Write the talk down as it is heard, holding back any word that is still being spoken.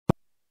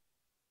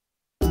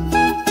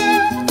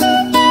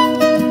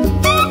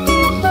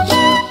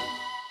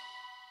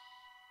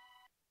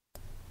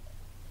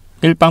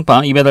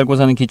일빵빵 입에 달고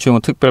사는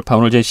기초영어 특별판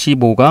오늘 제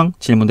 15강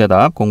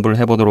질문대답 공부를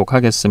해보도록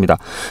하겠습니다.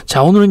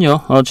 자,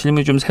 오늘은요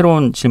질문이 좀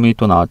새로운 질문이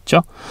또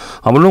나왔죠.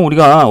 물론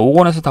우리가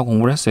 5권에서 다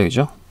공부를 했어요,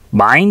 그죠?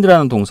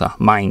 mind라는 동사,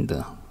 mind,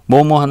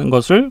 뭐뭐 하는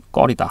것을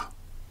꺼리다,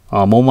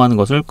 뭐뭐 하는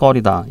것을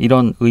꺼리다,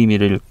 이런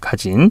의미를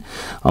가진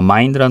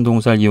mind라는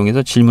동사를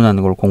이용해서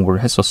질문하는 걸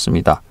공부를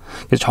했었습니다.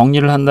 그래서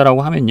정리를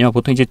한다라고 하면요,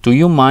 보통 이제 do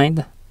you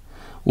mind,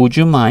 would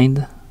you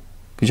mind,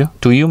 그죠?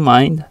 do you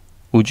mind,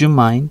 would you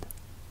mind,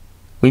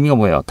 의미가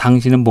뭐예요?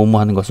 당신은 뭐뭐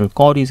하는 것을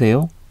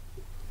꺼리세요?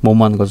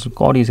 뭐뭐 하는 것을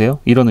꺼리세요?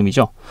 이런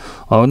의미죠.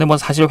 근데 뭐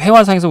사실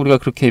회화상에서 우리가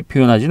그렇게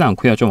표현하지는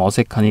않고요. 좀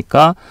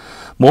어색하니까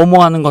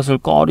뭐뭐 하는 것을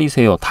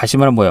꺼리세요. 다시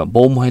말하면 뭐예요?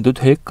 뭐뭐 해도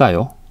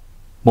될까요?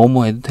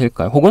 뭐뭐 해도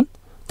될까요? 혹은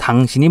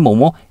당신이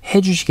뭐뭐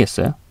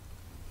해주시겠어요?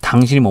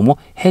 당신이 뭐뭐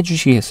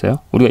해주시겠어요?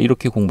 우리가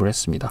이렇게 공부를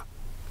했습니다.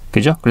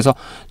 그죠? 그래서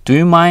do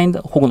you mind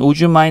혹은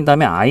would you mind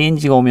다음에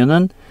ing가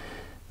오면은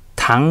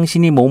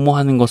당신이 뭐뭐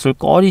하는 것을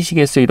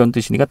꺼리시겠어요? 이런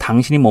뜻이니까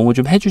당신이 뭐뭐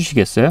좀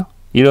해주시겠어요?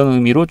 이런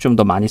의미로 좀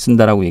더 많이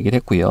쓴다라고 얘기를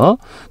했고요.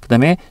 그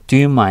다음에 do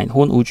you mind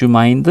혹은 would you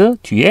mind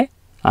뒤에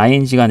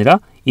ing가 아니라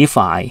if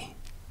I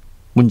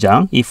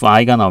문장 if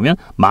I가 나오면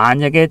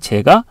만약에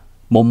제가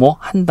뭐뭐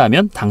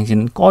한다면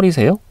당신은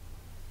꺼리세요?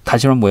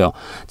 다시 말하면 뭐예요?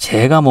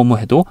 제가 뭐뭐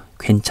해도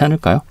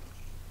괜찮을까요?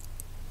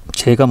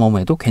 제가 뭐뭐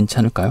해도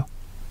괜찮을까요?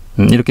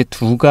 이렇게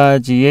두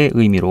가지의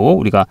의미로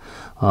우리가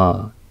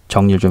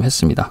정리를 좀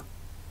했습니다.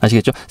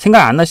 아시겠죠?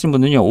 생각 안 나시는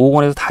분들은요,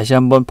 5권에서 다시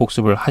한번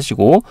복습을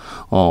하시고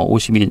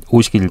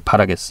오시길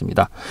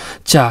바라겠습니다.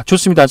 자,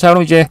 좋습니다. 자,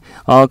 그럼 이제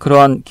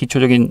그러한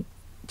기초적인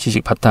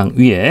지식 바탕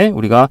위에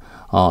우리가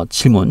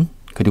질문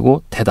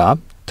그리고 대답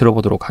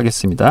들어보도록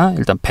하겠습니다.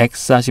 일단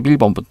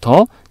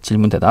 141번부터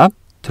질문 대답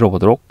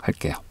들어보도록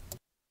할게요.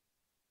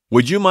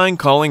 Would you mind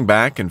calling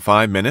back in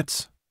 5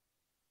 minutes?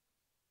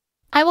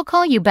 I will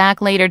call you back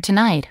later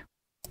tonight.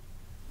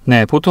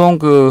 네, 보통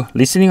그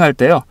리스닝 할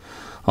때요,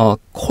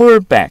 call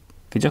back,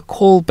 그죠?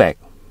 call back.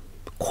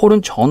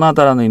 call은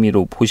전화다라는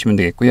의미로 보시면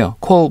되겠고요.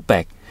 call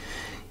back.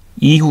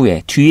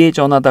 이후에, 뒤에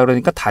전화다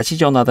그러니까 다시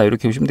전화다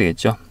이렇게 보시면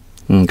되겠죠.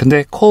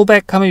 근데 call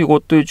back 하면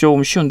이것도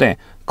좀 쉬운데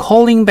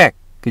calling back,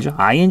 그죠?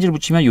 ing를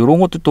붙이면 이런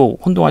것도 또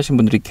혼동하시는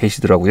분들이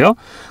계시더라고요.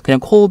 그냥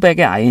call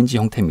back의 ing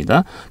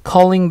형태입니다.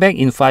 calling back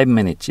in 5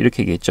 minutes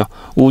이렇게 얘기했죠.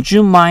 Would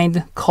you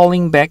mind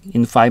calling back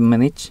in 5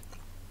 minutes?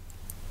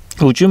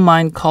 Would you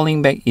mind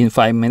calling back in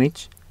 5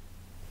 minutes?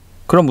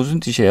 그럼 무슨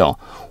뜻이에요?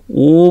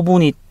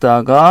 5분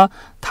있다가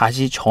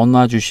다시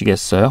전화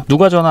주시겠어요?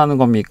 누가 전화하는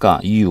겁니까?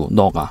 You,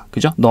 너가.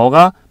 그죠?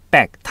 너가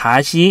back,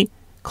 다시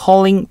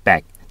calling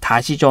back,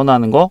 다시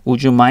전화하는 거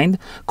would you mind?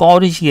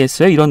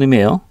 꺼리시겠어요? 이런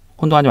의미예요.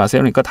 혼동하지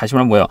마세요. 그러니까 다시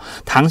말하면 뭐예요?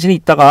 당신이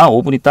있다가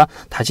 5분 있다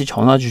다시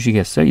전화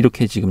주시겠어요?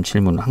 이렇게 지금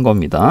질문을 한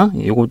겁니다.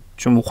 이거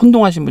좀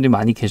혼동하신 분들이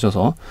많이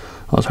계셔서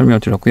설명을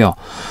드렸고요.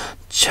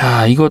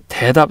 자, 이거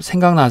대답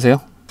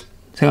생각나세요?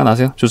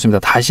 생각나세요? 좋습니다.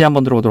 다시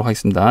한번 들어보도록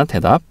하겠습니다.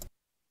 대답.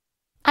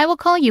 I will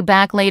call you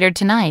back later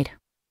tonight.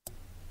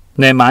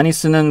 네, 많이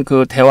쓰는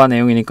그 대화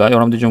내용이니까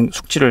여러분들 좀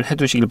숙지를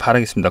해두시길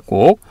바라겠습니다.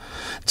 꼭.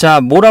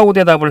 자, 뭐라고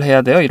대답을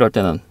해야 돼요? 이럴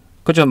때는.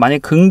 그죠?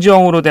 만약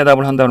긍정으로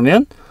대답을 한다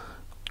그러면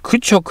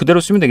그쵸,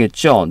 그대로 쓰면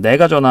되겠죠.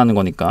 내가 전화하는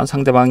거니까,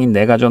 상대방이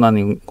내가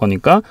전화하는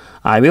거니까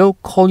I will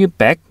call you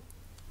back,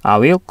 I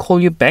will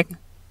call you back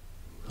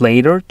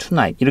later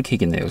tonight 이렇게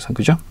얘기했네요. 여기서.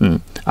 그죠?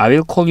 I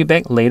will call you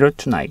back later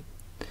tonight,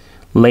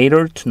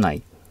 later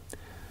tonight,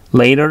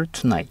 later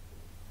tonight,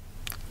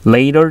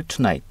 later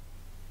tonight.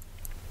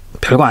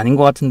 별거 아닌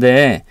것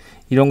같은데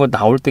이런 거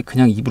나올 때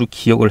그냥 입으로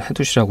기억을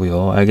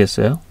해두시라고요.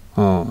 알겠어요?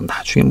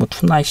 나중에 뭐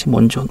투나잇이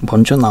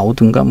먼저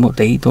나오든가 뭐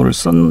레이더를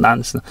쓴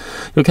안 쓴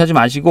이렇게 하지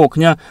마시고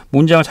그냥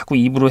문장을 자꾸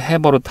입으로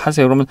해버릇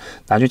하세요. 그러면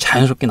나중에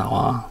자연스럽게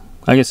나와.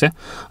 알겠어요?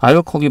 I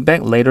will call you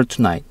back later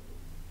tonight.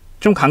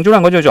 좀 강조를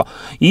한 거죠. 그죠?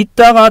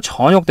 이따가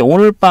저녁 때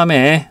오늘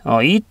밤에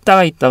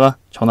이따가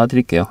전화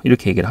드릴게요.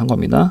 이렇게 얘기를 한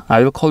겁니다.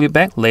 I will call you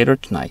back later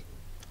tonight.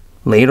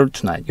 later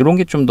tonight. 이런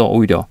게 좀 더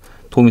오히려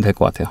도움이 될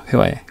것 같아요.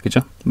 회화에.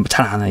 그죠?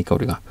 잘 안 하니까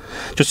우리가.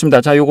 좋습니다.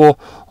 자, 요거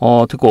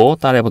듣고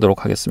따라해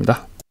보도록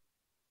하겠습니다.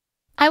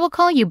 I will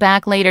call you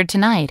back later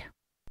tonight.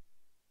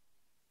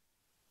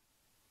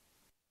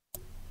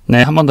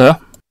 네, 한 번 더요.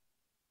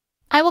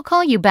 I will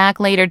call you back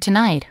later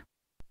tonight.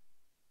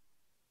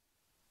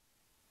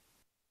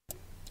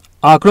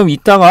 그럼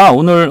이따가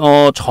오늘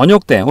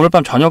저녁 때, 오늘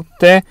밤 저녁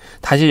때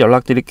다시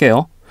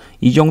연락드릴게요.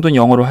 이 정도는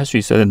영어로 할 수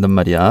있어야 된단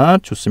말이야.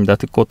 좋습니다.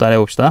 듣고 따라해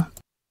봅시다.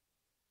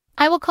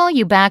 I will call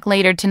you back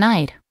later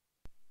tonight.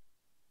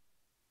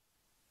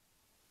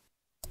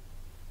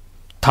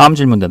 다음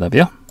질문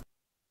대답이요.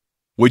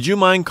 Would you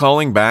mind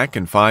calling back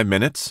in 5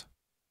 minutes?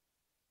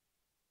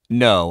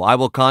 No, I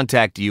will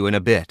contact you in a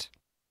bit.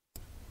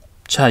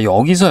 자,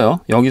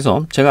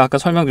 여기서 제가 아까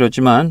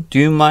설명드렸지만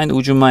do you mind,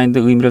 would you mind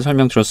의미를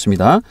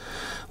설명드렸습니다.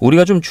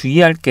 우리가 좀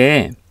주의할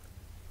게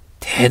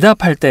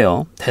대답할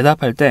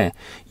때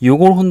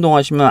요걸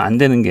혼동하시면 안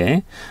되는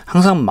게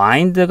항상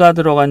mind가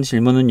들어간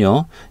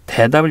질문은요.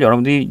 대답을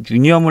여러분들이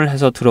유념을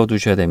해서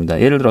들어두셔야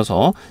됩니다. 예를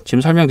들어서 지금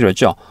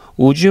설명드렸죠.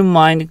 Would you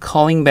mind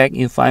calling back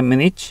in 5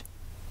 minutes?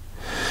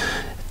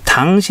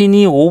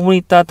 당신이 5분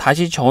있다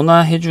다시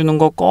전화해 주는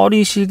거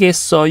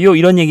꺼리시겠어요?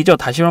 이런 얘기죠.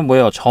 다시 말하면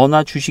뭐예요?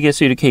 전화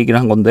주시겠어요? 이렇게 얘기를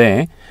한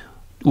건데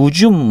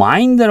Would you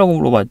mind?라고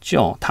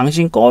물어봤죠.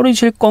 당신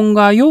꺼리실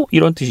건가요?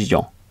 이런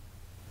뜻이죠.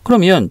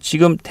 그러면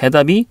지금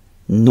대답이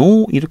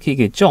No 이렇게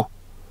얘기했죠.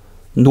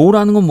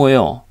 No라는 건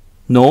뭐예요?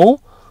 No,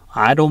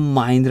 I don't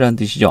mind라는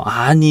뜻이죠.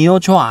 아니요,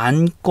 저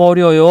안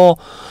꺼려요.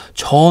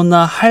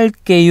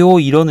 전화할게요.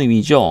 이런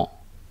의미죠.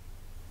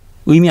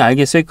 의미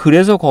알겠어요?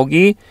 그래서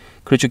거기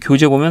그렇죠.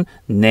 교재 보면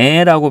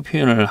네라고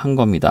표현을 한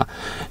겁니다.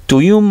 Do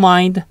you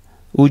mind?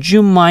 Would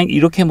you mind?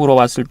 이렇게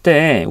물어봤을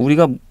때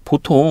우리가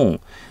보통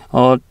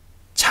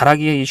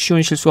잘하기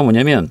쉬운 실수가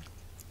뭐냐면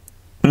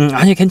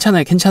아니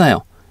괜찮아요.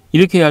 괜찮아요.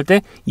 이렇게 할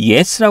때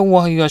yes라고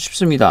하기가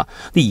쉽습니다.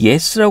 근데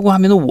yes라고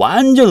하면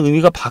완전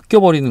의미가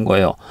바뀌어버리는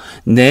거예요.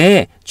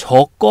 네,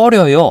 저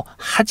꺼려요.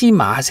 하지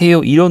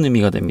마세요. 이런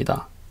의미가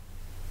됩니다.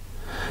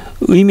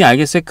 의미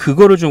알겠어요?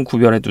 그거를 좀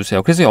구별해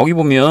두세요. 그래서 여기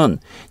보면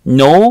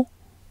no,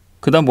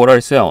 그 다음 뭐라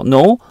그랬어요?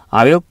 No,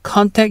 I will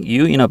contact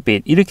you in a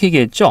bit. 이렇게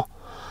얘기했죠?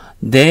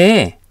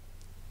 네,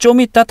 좀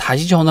이따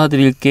다시 전화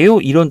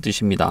드릴게요. 이런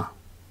뜻입니다.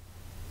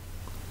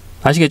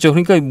 아시겠죠?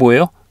 그러니까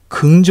뭐예요?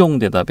 긍정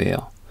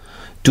대답이에요.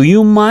 Do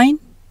you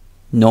mind?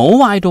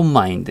 No, I don't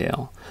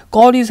mind예요.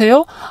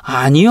 꺼리세요?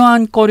 아니요,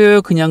 안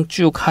꺼려요. 그냥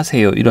쭉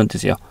하세요. 이런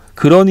뜻이에요.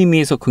 그런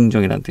의미에서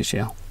긍정이라는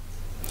뜻이에요.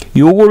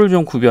 요거를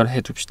좀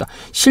구별해 둡시다.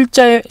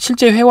 실제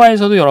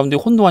회화에서도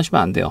여러분들이 혼동하시면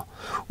안 돼요.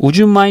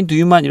 Would you mind,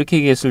 do you mind 이렇게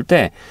얘기했을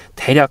때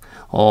대략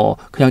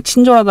그냥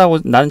친절하다고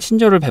나는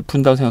친절을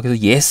베푼다고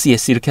생각해서 yes,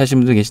 yes 이렇게 하시는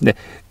분도 계신데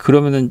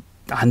그러면은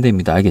안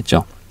됩니다.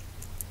 알겠죠?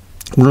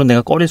 물론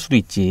내가 꺼릴 수도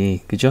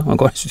있지. 그죠?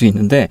 꺼릴 수도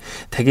있는데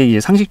되게 이제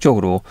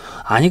상식적으로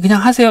아니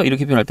그냥 하세요.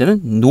 이렇게 표현할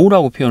때는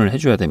no라고 표현을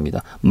해줘야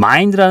됩니다.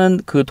 mind라는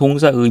그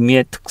동사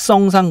의미의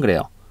특성상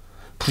그래요.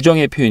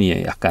 부정의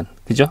표현이에요. 약간.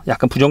 그죠?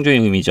 약간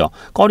부정적인 의미죠.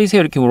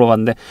 꺼리세요. 이렇게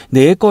물어봤는데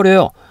네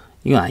꺼려요.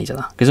 이건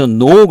아니잖아. 그래서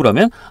no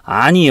그러면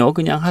아니요.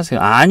 그냥 하세요.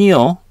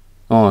 아니요.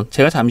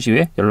 제가 잠시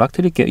후에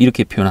연락드릴게요.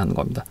 이렇게 표현하는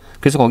겁니다.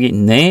 그래서 거기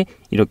네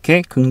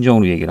이렇게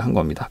긍정으로 얘기를 한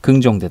겁니다.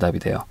 긍정 대답이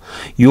돼요.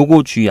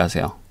 요거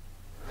주의하세요.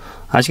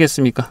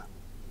 아시겠습니까?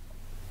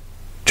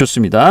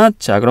 좋습니다.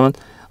 자, 그러면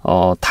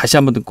다시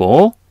한번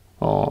듣고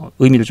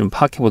의미를 좀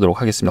파악해 보도록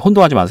하겠습니다.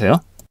 혼동하지 마세요.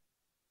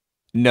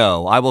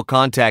 No, I will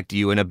contact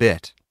you in a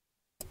bit.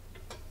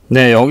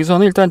 네,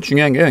 여기서는 일단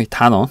중요한 게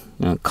단어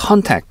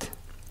contact.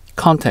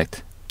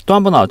 또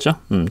한 번 나왔죠?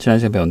 지난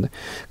시간에 배웠는데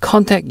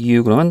contact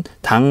you 그러면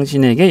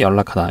당신에게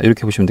연락하다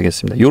이렇게 보시면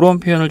되겠습니다. 이런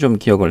표현을 좀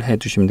기억을 해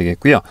두시면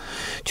되겠고요.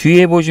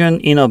 뒤에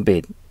보시면 in a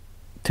bit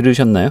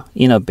들으셨나요?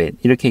 in a bit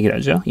이렇게 얘기를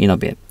하죠. in a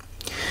bit.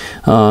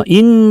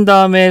 in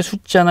다음에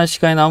숫자나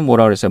시간이 나오면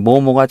뭐라 그랬어요?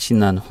 뭐뭐가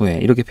지난 후에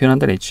이렇게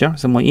표현한다 그랬죠.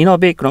 그래서 뭐 in a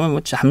bit 그러면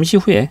뭐 잠시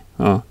후에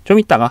좀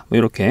있다가 뭐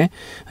이렇게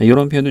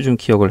이런 표현도 좀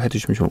기억을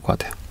해두시면 좋을 것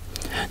같아요.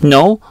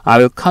 No, I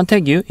will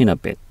contact you in a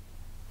bit.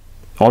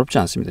 어렵지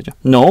않습니다. 그죠?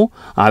 No,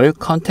 I will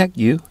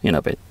contact you in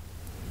a bit.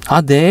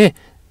 아, 네.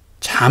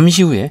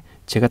 잠시 후에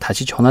제가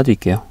다시 전화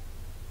드릴게요.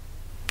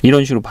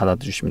 이런 식으로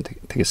받아주시면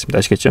되겠습니다.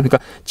 아시겠죠? 그러니까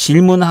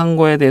질문한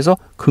거에 대해서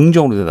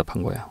긍정으로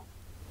대답한 거예요.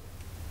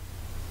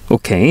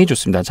 오케이,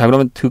 좋습니다. 자,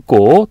 그러면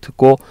듣고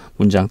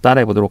문장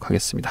따라해 보도록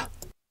하겠습니다.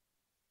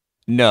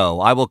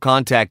 No, I will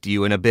contact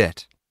you in a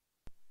bit.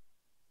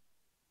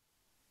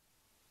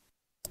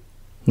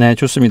 네,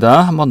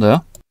 좋습니다. 한 번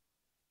더요.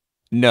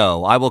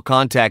 No, I will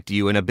contact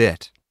you in a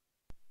bit.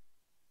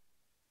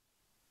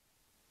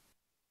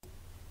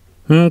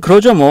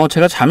 그러죠. 뭐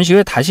제가 잠시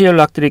후에 다시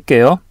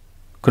연락드릴게요.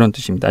 그런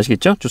뜻입니다.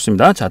 아시겠죠?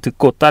 좋습니다. 자,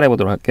 듣고 따라해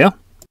보도록 할게요.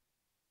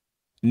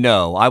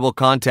 No, I will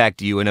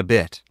contact you in a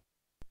bit.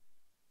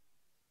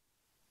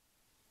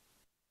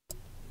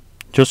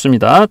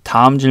 좋습니다.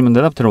 다음 질문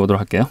대답 들어보도록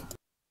할게요.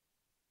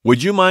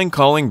 Would you mind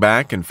calling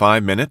back in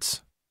 5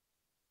 minutes?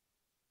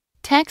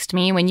 Text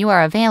me when you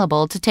are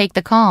available to take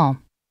the call.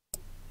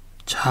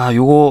 자,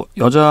 요거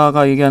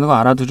여자가 얘기하는 거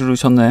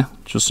알아들으셨나요?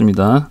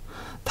 좋습니다.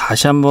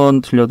 다시 한번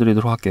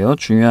들려드리도록 할게요.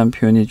 중요한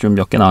표현이 좀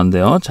몇 개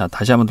나왔는데요. 자,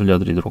 다시 한번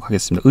들려드리도록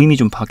하겠습니다. 의미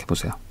좀 파악해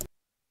보세요.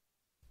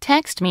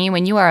 Text me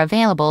when you are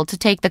available to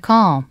take the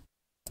call.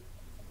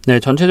 네,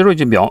 전체적으로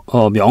이제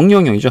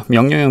명령형이죠.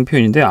 명령형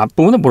표현인데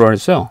앞부분에 뭐라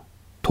그랬어요?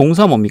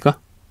 동사 뭡니까?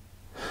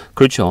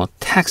 그렇죠.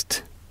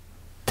 text.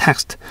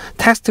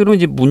 텍스트로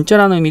이제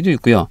문자라는 의미도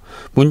있고요.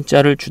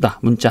 문자를 주다,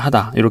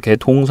 문자하다 이렇게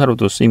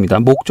동사로도 쓰입니다.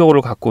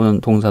 목적어를 갖고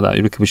오는 동사다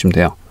이렇게 보시면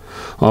돼요.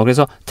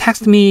 그래서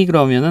text me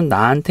그러면은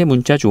나한테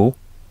문자 줘.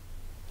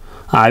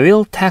 I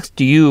will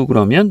text you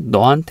그러면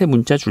너한테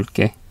문자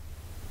줄게.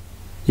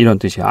 이런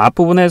뜻이에요.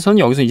 앞부분에서는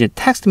여기서 이제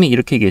text me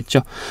이렇게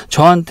얘기했죠.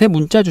 저한테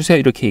문자 주세요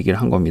이렇게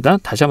얘기를 한 겁니다.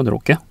 다시 한번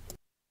들어볼게요.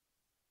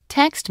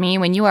 Text me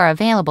when you are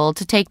available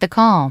to take the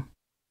call.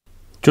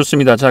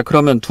 좋습니다. 자,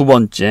 그러면 두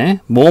번째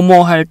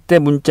뭐뭐 할 때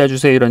문자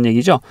주세요 이런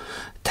얘기죠.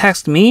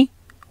 Text me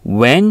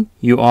when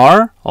you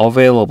are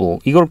available.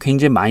 이걸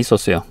굉장히 많이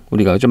썼어요.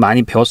 우리가 좀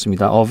많이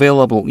배웠습니다.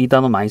 available 이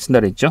단어 많이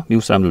쓴다 그랬죠.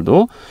 미국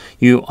사람들도.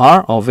 You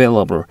are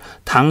available.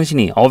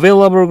 당신이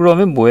available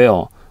그러면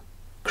뭐예요?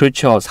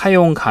 그렇죠.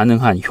 사용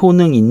가능한,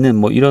 효능 있는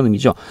뭐 이런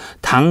의미죠.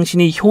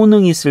 당신이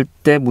효능 있을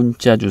때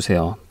문자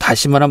주세요.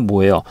 다시 말하면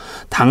뭐예요?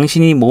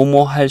 당신이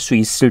뭐뭐 할 수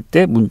있을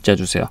때 문자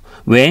주세요.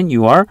 When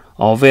you are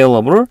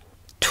available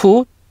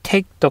to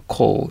take the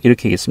call.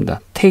 이렇게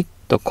얘기했습니다. take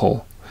the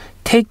call.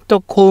 take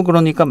the call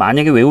그러니까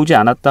만약에 외우지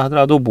않았다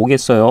하더라도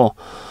뭐겠어요?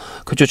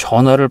 그렇죠.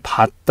 전화를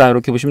받다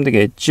이렇게 보시면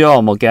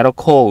되겠죠. 뭐 get a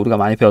call 우리가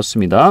많이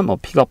배웠습니다. 뭐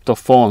pick up the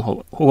phone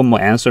혹은 뭐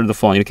answer the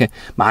phone 이렇게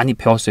많이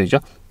배웠어요. 그죠?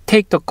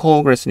 take the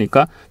call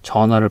그랬으니까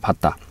전화를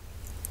받다.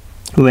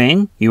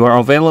 When you are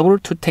available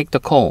to take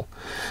the call.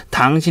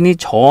 당신이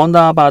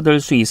전화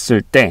받을 수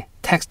있을 때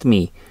text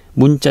me.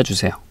 문자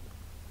주세요.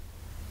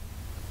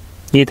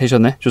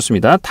 이해되셨나요?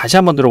 좋습니다. 다시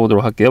한번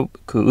들어보도록 할게요.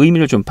 그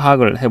의미를 좀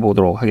파악을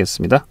해보도록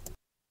하겠습니다.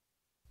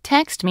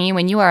 Text me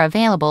when you are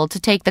available to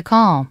take the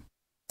call.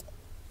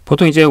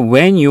 보통 이제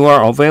when you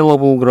are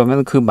available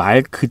그러면 그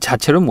말 그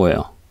자체는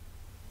뭐예요?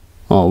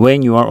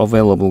 when you are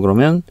available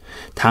그러면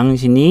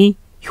당신이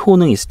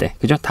효능 있을 때,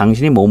 그죠?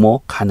 당신이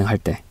뭐뭐 가능할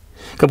때.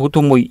 그러니까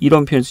보통 뭐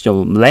이런 표현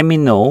쓰죠. Let me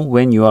know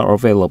when you are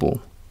available.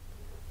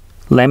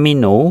 Let me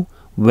know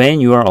when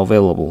you are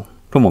available.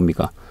 그럼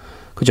뭡니까?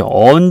 그죠?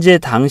 언제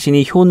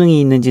당신이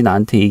효능이 있는지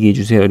나한테 얘기해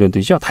주세요. 이런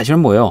뜻이죠. 다시는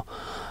뭐예요?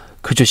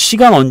 그죠?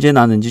 시간 언제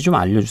나는지 좀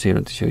알려주세요.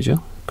 이런 뜻이죠. 그죠?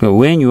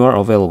 When you are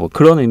available.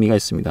 그런 의미가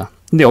있습니다.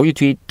 근데 여기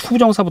뒤에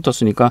투정사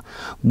붙었으니까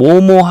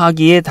뭐뭐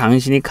하기에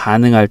당신이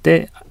가능할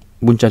때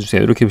문자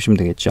주세요. 이렇게 보시면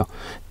되겠죠.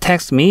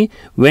 Text me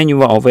when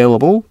you are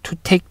available to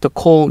take the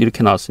call.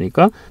 이렇게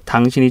나왔으니까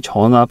당신이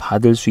전화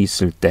받을 수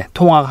있을 때,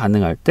 통화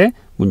가능할 때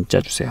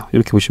문자 주세요.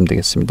 이렇게 보시면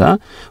되겠습니다.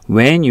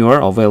 When you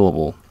are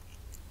available.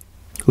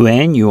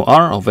 When you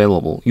are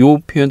available. 이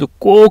표현도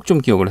꼭 좀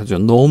기억을 해줘요.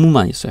 너무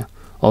많이 써요.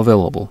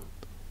 Available.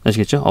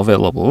 아시겠죠?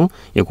 Available.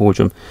 예, 그걸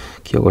좀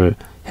기억을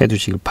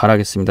해두시길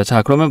바라겠습니다.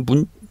 자, 그러면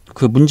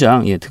그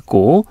문장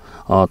듣고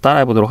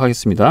따라해 보도록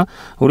하겠습니다.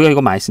 우리가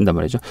이거 많이 쓴단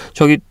말이죠.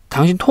 저기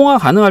당신 통화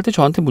가능할 때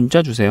저한테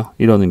문자 주세요.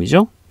 이런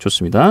의미죠.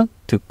 좋습니다.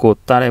 듣고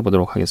따라해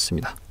보도록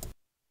하겠습니다.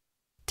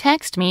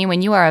 Text me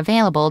when you are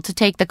available to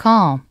take the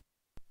call.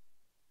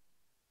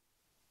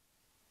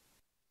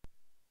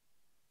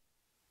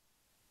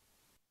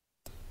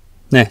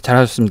 네,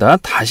 잘하셨습니다.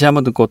 다시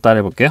한번 듣고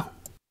따라해 볼게요.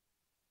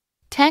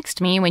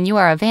 Text me when you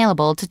are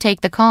available to take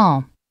the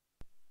call.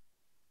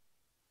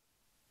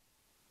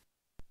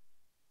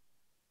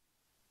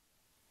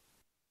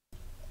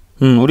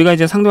 우리가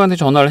이제 상대방한테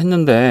전화를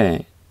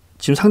했는데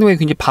지금 상대방이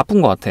굉장히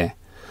바쁜 것 같아.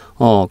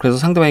 그래서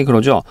상대방이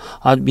그러죠.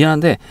 아,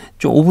 미안한데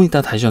좀 5분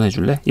있다 다시 전화해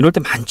줄래? 이럴 때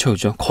많죠.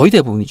 그죠? 거의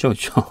대부분이죠.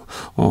 그죠?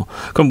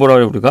 그럼 뭐라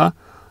그래요, 우리가?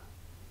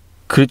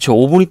 그렇죠.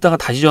 5분 있다가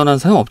다시 전화하는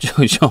사람 없죠.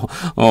 그죠?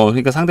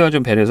 그러니까 상대방을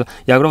좀 배려해서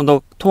야, 그럼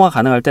너 통화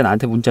가능할 때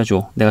나한테 문자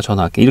줘. 내가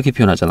전화할게. 이렇게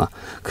표현하잖아.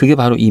 그게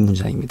바로 이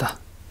문장입니다.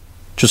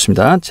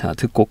 좋습니다. 자,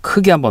 듣고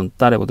크게 한번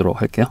따라해 보도록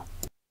할게요.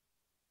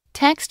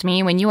 Text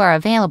me when you are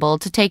available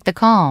to take the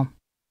call.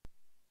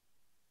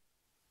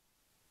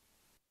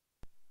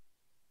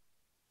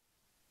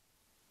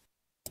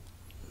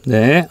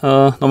 네,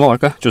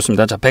 넘어갈까요?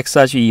 좋습니다. 자,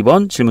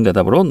 142번 질문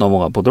대답으로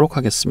넘어가 보도록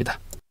하겠습니다.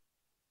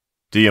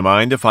 Do you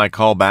mind if I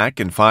call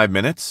back in 5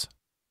 minutes?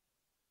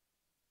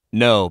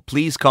 No,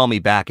 please call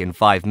me back in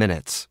 5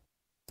 minutes.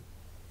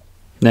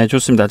 네,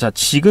 좋습니다. 자,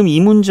 지금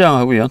이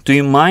문장하고요. Do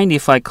you mind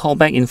if I call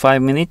back in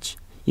 5 minutes?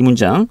 이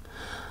문장.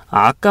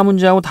 아까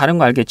문장하고 다른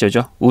거 알겠죠?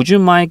 Would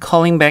you mind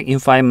calling back in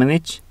 5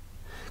 minutes?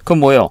 그럼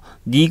뭐예요?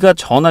 네가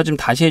전화 좀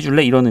다시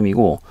해줄래? 이런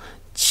의미고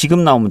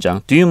지금 나온 문장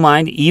Do you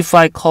mind if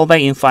I call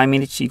back in 5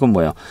 minutes? 이건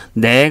뭐예요?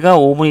 내가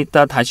 5분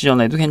있다 다시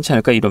전화해도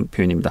괜찮을까? 이런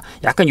표현입니다.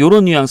 약간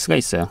이런 뉘앙스가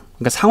있어요.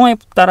 그러니까 상황에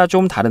따라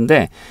좀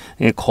다른데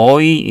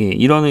거의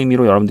이런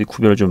의미로 여러분들이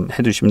구별을 좀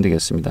해두시면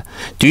되겠습니다.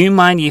 Do you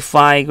mind if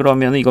I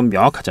그러면 이건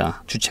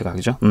명확하잖아. 주체가.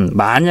 그죠?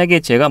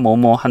 만약에 제가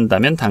뭐뭐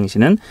한다면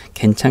당신은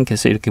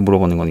괜찮겠어요? 이렇게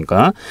물어보는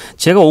거니까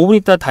제가 5분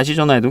있다 다시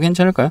전화해도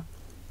괜찮을까요?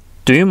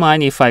 Do you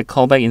mind if I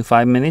call back in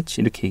 5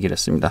 minutes? 이렇게 얘기를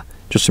했습니다.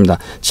 좋습니다.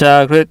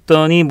 자,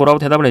 그랬더니 뭐라고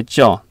대답을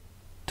했죠?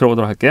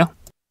 들어보도록 할게요.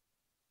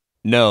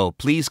 No,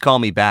 please call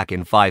me back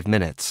in 5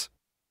 minutes.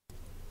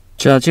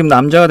 자, 지금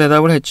남자가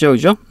대답을 했죠.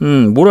 그죠?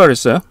 뭐라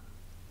그랬어요?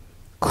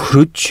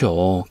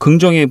 그렇죠.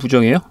 긍정이에요,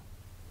 부정이에요?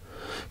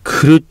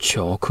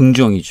 그렇죠.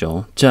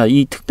 긍정이죠. 자,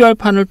 이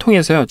특별판을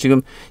통해서요.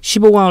 지금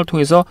 15강을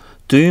통해서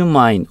Do you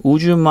mind,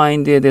 would you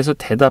mind에 대해서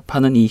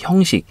대답하는 이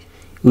형식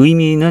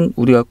의미는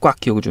우리가 꽉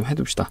기억을 좀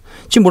해둡시다.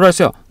 지금 뭐라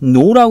했어요?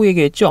 no라고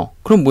얘기했죠?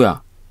 그럼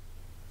뭐야?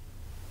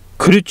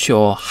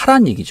 그렇죠.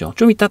 하란 얘기죠.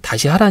 좀 이따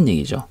다시 하란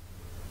얘기죠.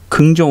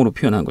 긍정으로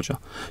표현한 거죠.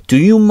 Do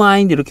you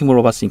mind? 이렇게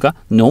물어봤으니까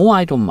No,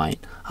 I don't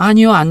mind.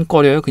 아니요, 안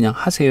꺼려요. 그냥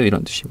하세요.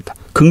 이런 뜻입니다.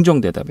 긍정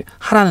대답이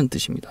하라는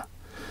뜻입니다.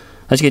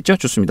 아시겠죠?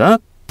 좋습니다.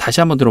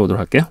 다시 한번 들어보도록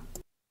할게요.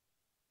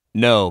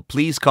 No,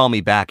 please call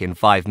me back in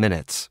 5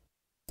 minutes.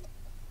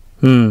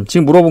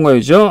 지금 물어본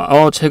거죠?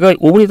 제가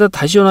 5분 있다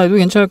다시 전화해도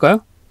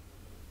괜찮을까요?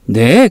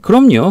 네,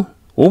 그럼요.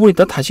 5분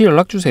있다 다시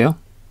연락 주세요.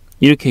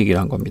 이렇게 얘기를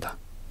한 겁니다.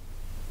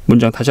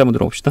 문장 다시 한번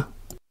들어봅시다.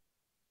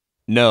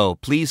 No,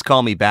 please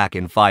call me back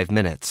in 5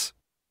 minutes.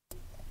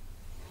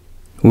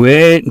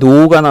 왜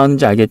no가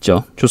나왔는지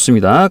알겠죠?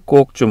 좋습니다.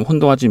 꼭 좀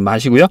혼동하지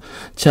마시고요.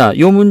 자,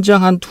 요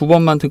문장 한 두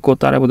번만 듣고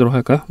따라해 보도록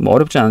할까요? 뭐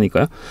어렵지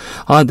않으니까요.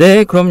 아,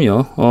 네,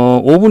 그럼요.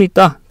 5분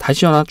있다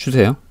다시 전화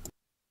주세요.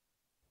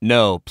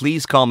 No,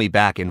 please call me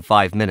back in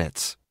 5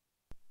 minutes.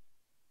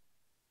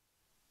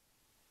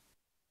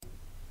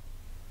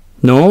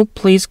 No,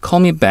 please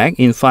call me back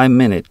in 5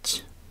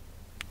 minutes.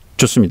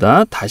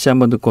 좋습니다. 다시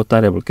한번 듣고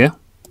따라해 볼게요.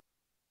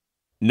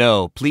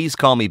 No, please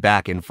call me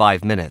back in 5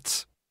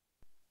 minutes.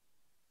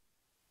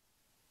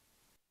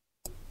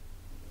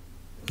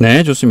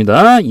 네,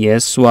 좋습니다.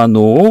 Yes와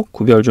No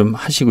구별 좀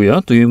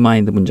하시고요. Do you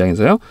mind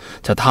문장에서요.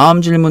 자,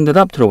 다음 질문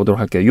대답 들어보도록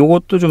할게요.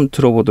 요것도 좀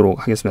들어보도록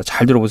하겠습니다.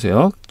 잘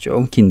들어보세요.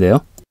 좀 긴데요.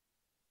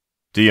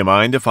 Do you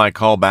mind if I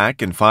call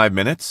back in 5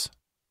 minutes?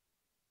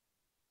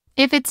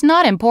 If it's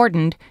not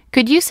important,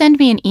 could you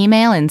send me an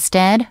email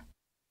instead?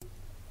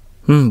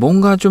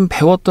 뭔가 좀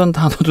배웠던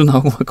단어도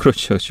나오고 막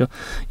그렇죠. 그렇죠?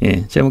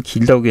 예, 제가 뭐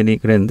길다고 괜히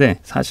그랬는데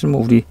사실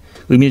뭐 우리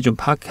의미 좀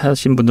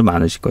파악하신 분들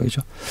많으실 거예요.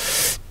 그죠?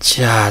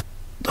 자,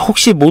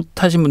 혹시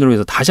못하신 분들을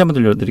위해서 다시 한번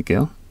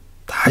들려드릴게요.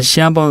 다시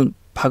한번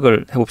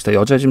파악을 해봅시다.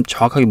 여자 지금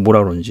정확하게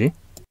뭐라 그러는지.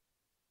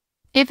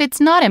 If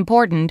it's not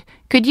important,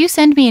 could you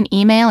send me an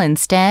email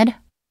instead?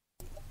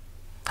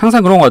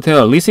 항상 그런 것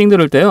같아요. 리스닝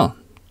들을 때요.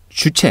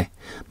 주체,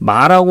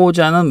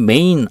 말하고자 하는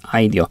메인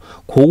아이디어,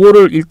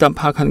 그거를 일단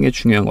파악하는 게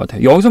중요한 것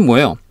같아요. 여기서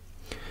뭐예요?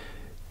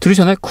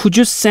 들으셨나요? Could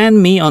you send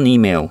me an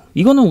email?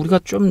 이거는 우리가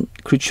좀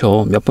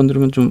그렇죠. 몇 번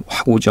들으면 좀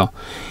확 오죠.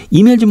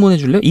 이메일 좀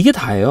보내줄래요? 이게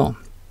다예요.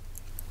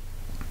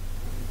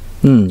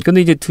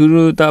 근데 이제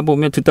듣다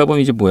보면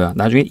이제 뭐야?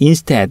 나중에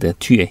instead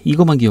뒤에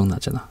이것만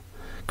기억나잖아.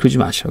 그러지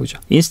마시라고 그죠?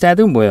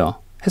 instead는 뭐예요?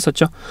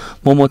 했었죠?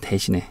 뭐뭐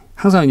대신에.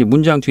 항상 이제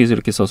문장 뒤에서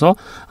이렇게 써서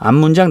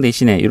앞문장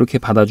대신에 이렇게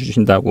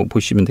받아주신다고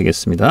보시면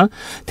되겠습니다.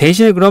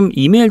 대신에 그럼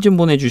이메일 좀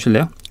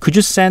보내주실래요? Could you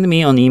send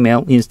me an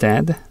email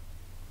instead?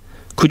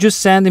 Could you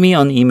send me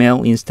an email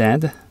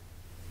instead?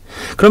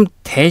 그럼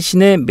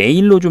대신에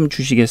메일로 좀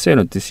주시겠어요?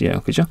 이런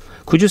뜻이에요. 그죠?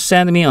 Could you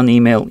send me an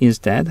email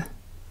instead?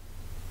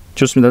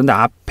 좋습니다. 근데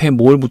앞에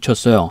뭘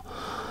붙였어요?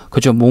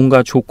 그죠?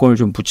 뭔가 조건을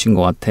좀 붙인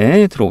것 같아.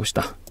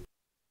 들어봅시다.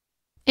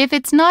 If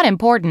it's not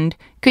important,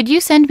 could you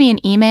send me an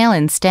email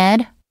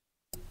instead?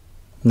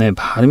 네,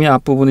 발음이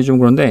앞부분이 좀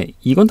그런데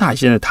이건 다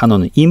아시잖아요.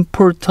 단어는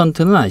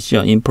important는 아시죠?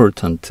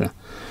 important.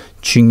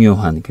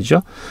 중요한.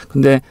 그죠?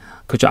 근데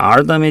그죠?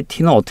 R 다음에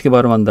T는 어떻게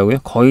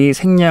발음한다고요? 거의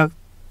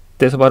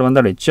생략돼서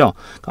발음한다고 했죠?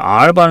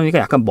 R 발음이니까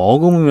약간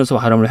머금으면서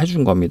발음을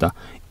해준 겁니다.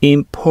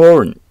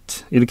 important.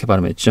 이렇게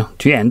발음했죠.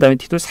 뒤에 N 다음에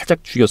T도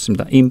살짝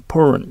죽였습니다.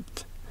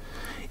 important.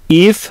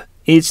 If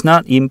it's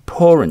not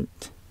important.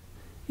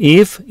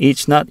 If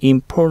it's not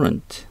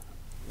important.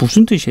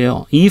 무슨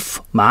뜻이에요?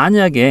 If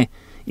만약에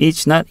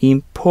it's not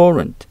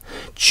important.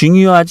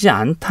 중요하지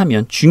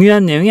않다면,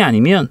 중요한 내용이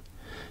아니면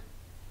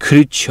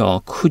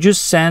그렇죠. Could you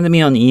send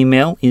me an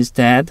email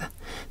instead?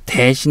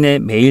 대신에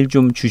메일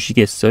좀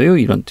주시겠어요?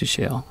 이런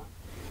뜻이에요.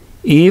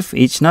 If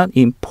it's not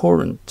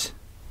important.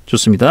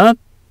 좋습니다.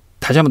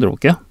 다시 한번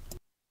들어볼게요.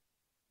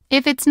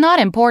 If it's not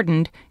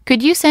important,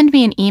 could you send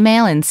me an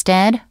email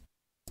instead?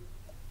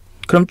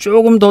 그럼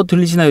조금 더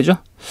들리시나요? 그죠?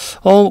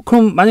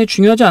 그럼 만약에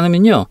중요하지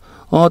않으면요.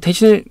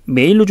 대신에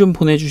메일로 좀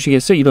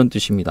보내주시겠어요? 이런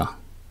뜻입니다.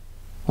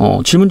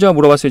 질문자가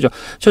물어봤어요.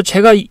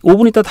 제가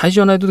 5분 있다 다시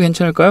전화해도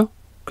괜찮을까요?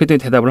 그랬더니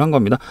대답을 한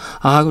겁니다.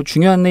 아, 그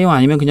중요한 내용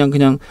아니면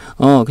그냥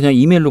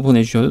이메일로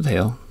보내주셔도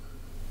돼요.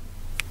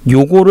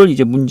 요거를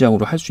이제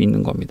문장으로 할 수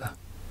있는 겁니다.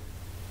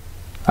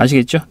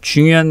 아시겠죠?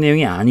 중요한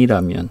내용이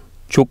아니라면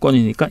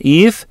조건이니까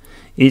if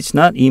it's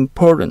not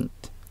important,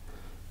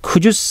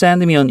 could you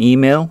send me an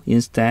email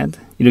instead?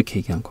 이렇게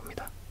얘기한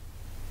겁니다.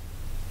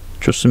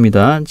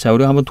 좋습니다. 자,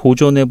 우리 한번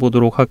도전해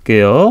보도록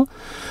할게요.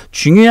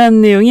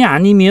 중요한 내용이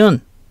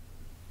아니면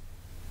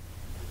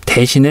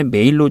대신에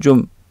메일로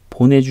좀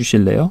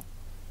보내주실래요?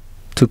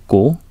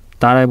 듣고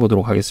따라해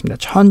보도록 하겠습니다.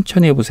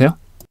 천천히 해보세요.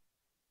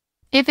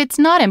 If it's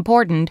not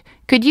important,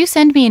 could you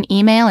send me an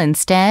email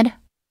instead?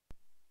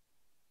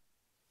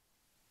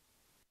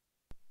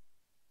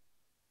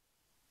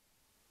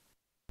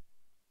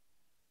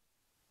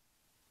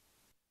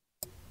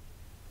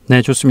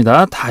 네,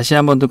 좋습니다. 다시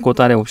한번 듣고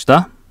따라해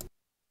봅시다.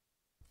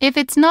 If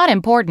it's not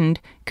important,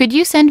 could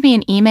you send me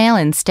an email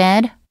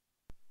instead?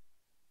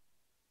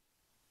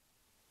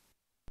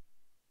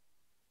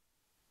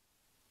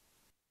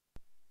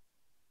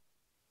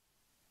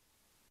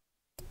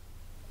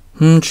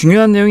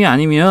 중요한 내용이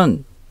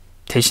아니면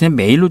대신에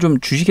메일로 좀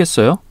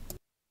주시겠어요?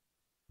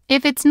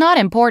 If it's not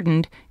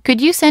important,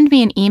 could you send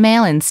me an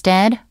email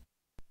instead?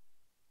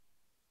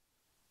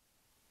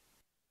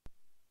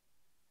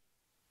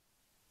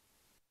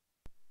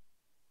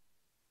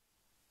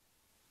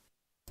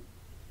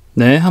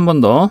 네, 한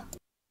번 더.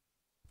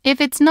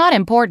 If it's not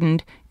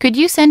important, could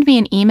you send me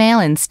an email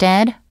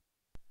instead?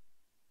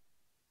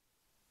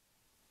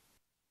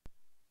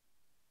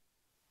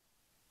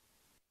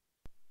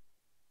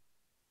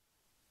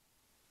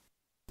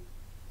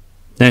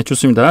 네,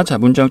 좋습니다. 자,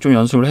 문장 좀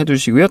연습을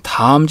해두시고요.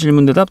 다음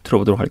질문 대답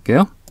들어보도록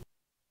할게요.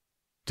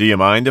 Do you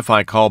mind if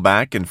I call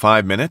back in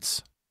 5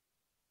 minutes?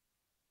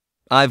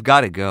 I've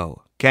got to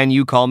go. Can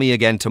you call me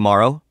again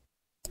tomorrow?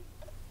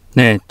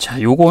 네,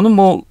 자, 요거는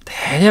뭐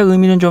대략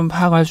의미는 좀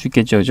파악할 수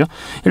있겠죠, 그죠?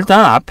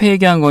 일단 앞에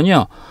얘기한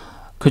건요,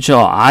 그죠?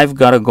 I've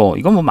gotta go.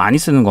 이건 뭐 많이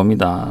쓰는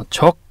겁니다.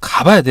 저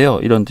가봐야 돼요.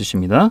 이런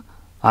뜻입니다.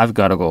 I've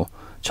gotta go.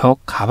 저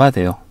가봐야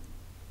돼요.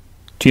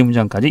 뒤에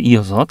문장까지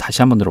이어서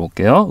다시 한번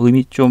들어볼게요.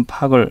 의미 좀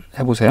파악을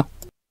해보세요.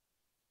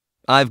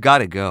 I've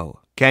gotta go.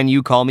 Can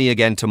you call me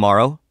again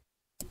tomorrow?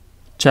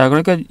 자,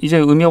 그러니까 이제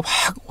의미가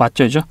확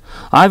왔죠, 그죠?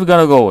 I've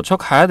gotta go. 저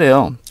가야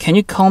돼요. Can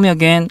you call me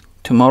again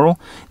tomorrow?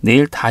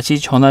 내일 다시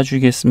전화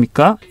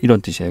주겠습니까?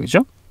 이런 뜻이에요, 그죠?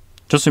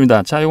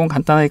 좋습니다. 자, 이건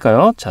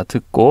간단하니까요. 자,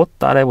 듣고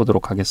따라해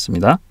보도록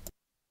하겠습니다.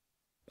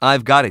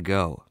 I've gotta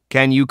go.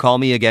 Can you call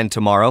me again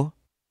tomorrow?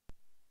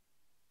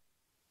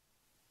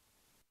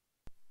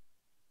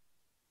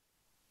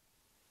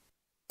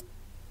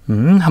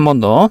 한 번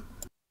더.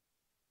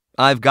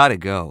 I've gotta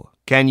go.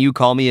 Can you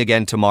call me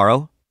again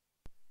tomorrow?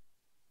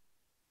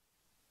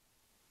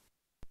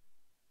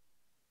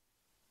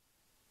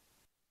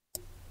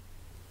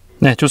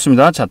 네,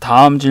 좋습니다. 자,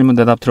 다음 질문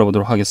대답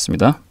들어보도록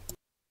하겠습니다.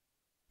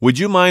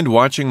 Would you mind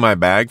watching my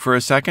bag for a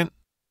second?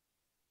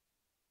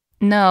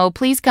 No,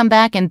 please come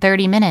back in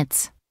 30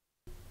 minutes.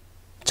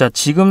 자,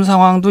 지금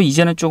상황도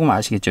이제는 조금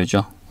아시겠죠,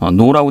 그죠?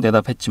 no라고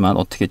대답했지만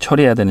어떻게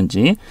처리해야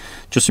되는지.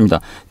 좋습니다.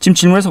 지금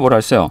질문에서 뭐라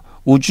했어요?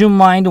 Would you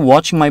mind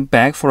watching my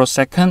bag for a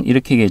second?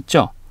 이렇게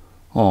얘기했죠?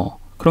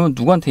 그러면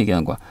누구한테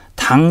얘기하는 거야?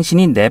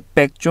 당신이 내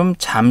백 좀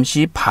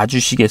잠시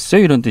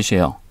봐주시겠어요? 이런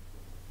뜻이에요.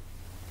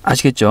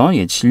 아시겠죠?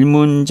 예,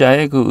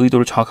 질문자의 그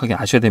의도를 정확하게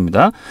아셔야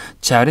됩니다.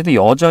 자, 그래도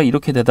여자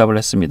이렇게 대답을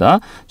했습니다.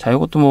 자,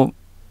 이것도 뭐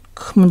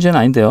큰 문제는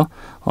아닌데요.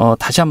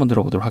 다시 한번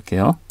들어보도록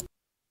할게요.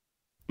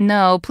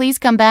 No, please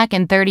come back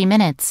in 30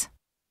 minutes.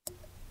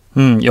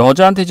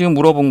 여자한테 지금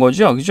물어본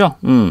거죠? 그죠?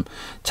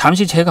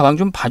 잠시 제 가방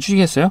좀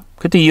봐주시겠어요?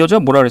 그때 이 여자가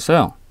뭐라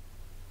그랬어요?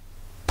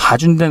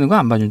 봐준다는 거야?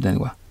 안 봐준다는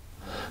거야?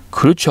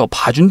 그렇죠.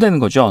 봐준다는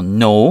거죠.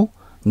 No,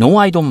 no,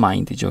 I don't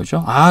mind죠.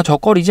 그죠? 아, 저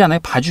꺼리지 않아요.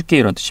 봐줄게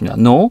이런 뜻입니다.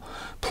 No,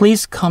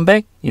 please come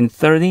back in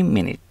 30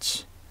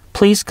 minutes.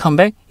 Please come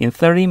back in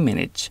 30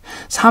 minutes.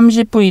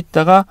 30분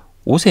있다가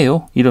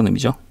오세요. 이런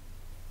의미죠.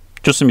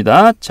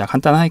 좋습니다. 자,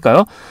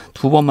 간단하니까요.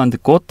 두 번만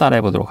듣고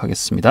따라해 보도록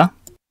하겠습니다.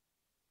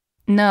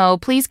 No,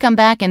 please come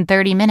back in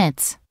 30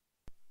 minutes.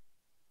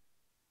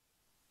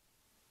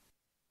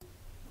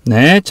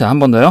 네, 자, 한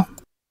번 더요.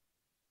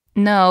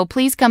 No,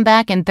 please come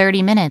back in 30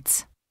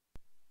 minutes.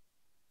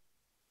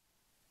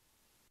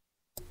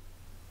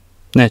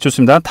 네,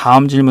 좋습니다.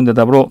 다음 질문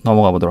대답으로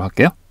넘어가 보도록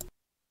할게요.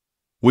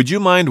 Would you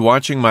mind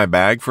watching my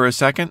bag for a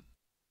second?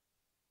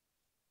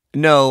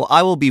 No,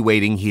 I will be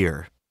waiting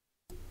here.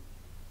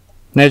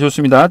 네,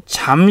 좋습니다.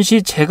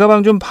 잠시 제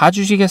가방 좀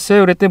봐주시겠어요?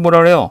 그랬더니 뭐라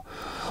그래요?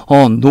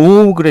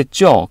 no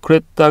그랬죠?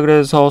 그랬다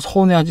그래서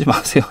서운해하지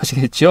마세요.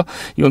 하시겠죠?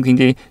 이건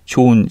굉장히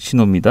좋은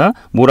신호입니다.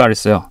 뭐라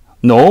그랬어요?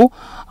 No,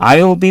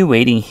 I'll be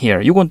waiting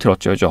here. 이건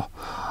들었죠, 그죠?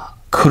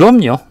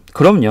 그럼요.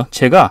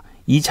 제가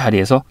이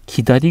자리에서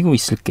기다리고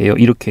있을게요.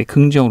 이렇게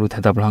긍정으로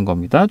대답을 한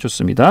겁니다.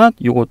 좋습니다.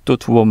 이것도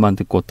두 번만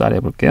듣고 따라해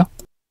볼게요.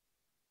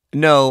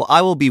 No,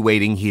 I will be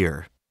waiting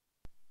here.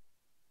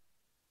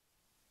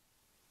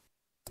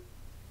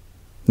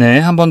 네,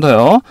 한 번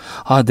더요.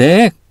 아,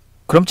 네.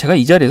 그럼 제가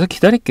이 자리에서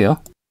기다릴게요.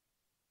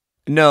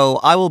 No,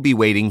 I will be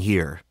waiting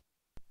here.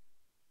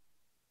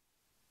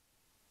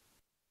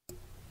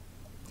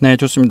 네,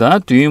 좋습니다.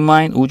 Do you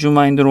mind, would you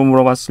mind로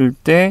물어봤을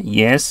때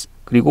yes,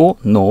 그리고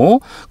no,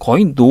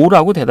 거의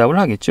no라고 대답을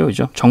하겠죠.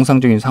 그죠?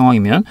 정상적인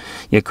상황이면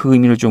예, 그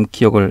의미를 좀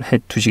기억을 해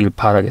두시길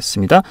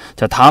바라겠습니다.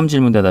 자, 다음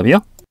질문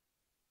대답이요.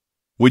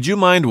 Would you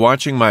mind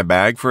watching my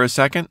bag for a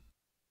second?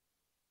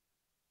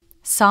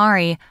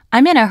 Sorry,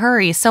 I'm in a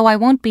hurry, so I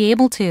won't be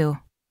able to.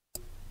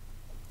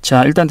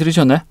 자, 일단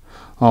들으셨나요?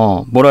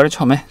 뭐라 그래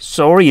처음에?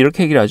 Sorry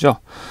이렇게 얘기를 하죠.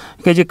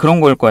 그러니까 이제 그런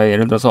거일 거예요.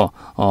 예를 들어서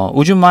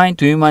Would you mind,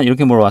 do you mind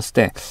이렇게 물어봤을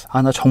때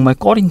아, 나 정말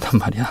꺼린단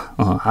말이야.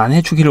 안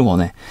해주기를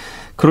원해.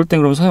 그럴 땐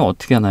그럼 선생님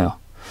어떻게 하나요?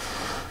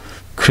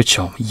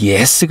 그렇죠.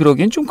 Yes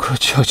그러기엔 좀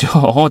그렇죠.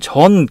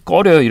 전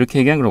꺼려요. 이렇게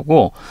얘기하는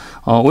거고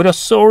오히려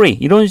sorry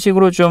이런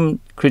식으로 좀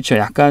그렇죠.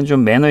 약간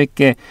좀 매너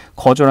있게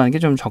거절하는 게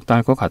좀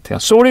적당할 것 같아요.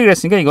 sorry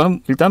그랬으니까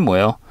이거는 일단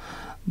뭐예요?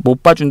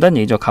 못 봐준다는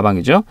얘기죠.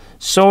 가방이죠.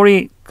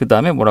 sorry 그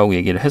다음에 뭐라고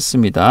얘기를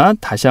했습니다.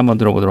 다시 한번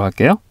들어보도록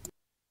할게요.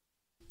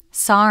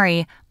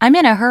 Sorry, I'm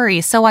in a hurry,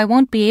 so I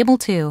won't be able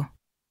to.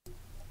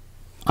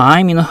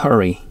 I'm in a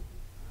hurry.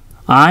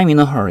 I'm in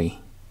a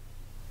hurry.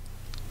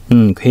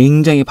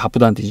 굉장히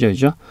바쁘다는 뜻이죠.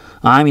 그죠?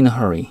 I'm in a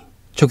hurry.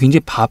 저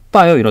굉장히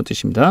바빠요. 이런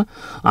뜻입니다.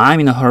 I'm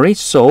in a hurry,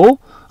 so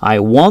I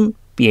won't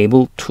be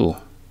able to.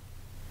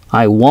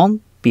 I won't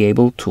be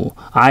able to.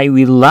 I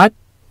will not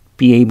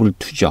be able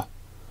to죠.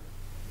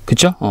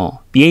 그쵸?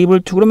 be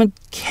able to 그러면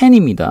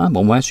can입니다.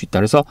 뭐뭐 할 수 있다.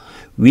 그래서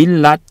will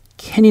not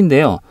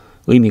can인데요.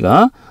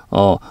 의미가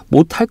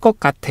못할 것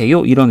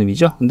같아요. 이런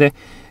의미죠. 근데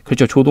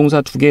그렇죠.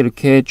 조동사 두 개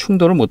이렇게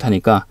충돌을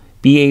못하니까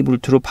be able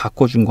to로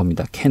바꿔준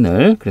겁니다.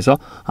 can을. 그래서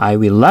I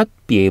will not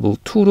be able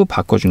to로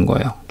바꿔준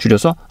거예요.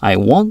 줄여서 I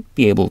won't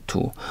be able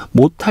to.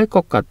 못할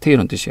것 같아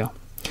이런 뜻이에요.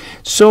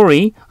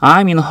 Sorry,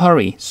 I'm in a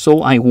hurry,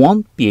 so I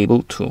won't be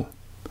able to.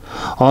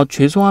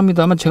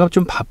 죄송합니다만 제가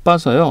좀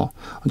바빠서요.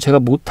 제가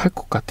못할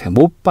것 같아요.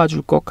 못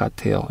봐줄 것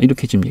같아요.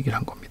 이렇게 지금 얘기를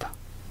한 겁니다.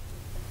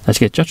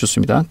 아시겠죠?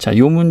 좋습니다. 자,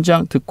 이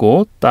문장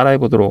듣고 따라해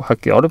보도록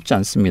할게요. 어렵지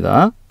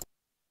않습니다.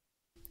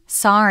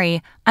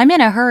 Sorry, I'm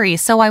in a hurry,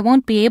 so I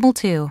won't be able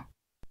to.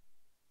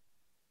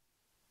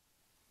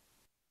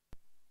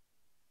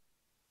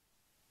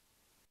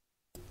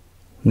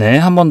 네,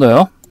 한 번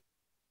더요.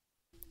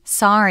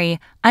 Sorry,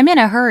 I'm in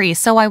a hurry,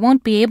 so I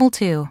won't be able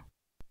to.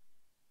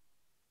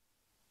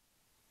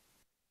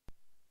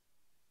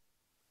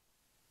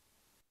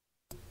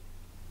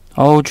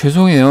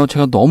 죄송해요.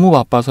 제가 너무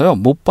바빠서요.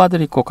 못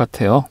봐드릴 것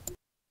같아요.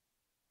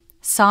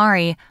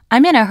 Sorry,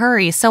 I'm in a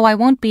hurry, so I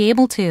won't be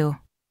able to.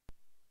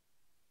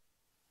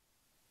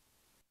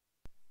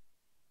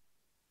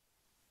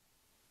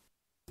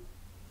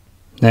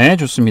 네,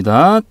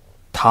 좋습니다.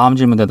 다음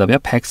질문 대답이요.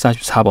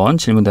 144번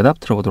질문 대답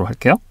들어보도록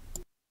할게요.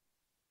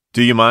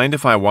 Do you mind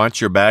if I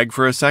watch your bag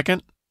for a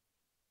second?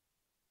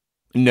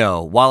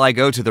 No, while I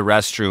go to the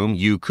restroom,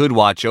 you could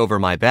watch over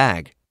my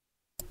bag.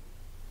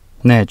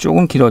 네,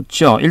 조금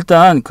길었죠.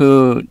 일단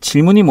그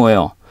질문이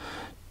뭐예요?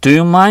 Do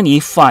you mind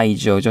if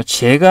I죠, 그죠?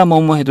 제가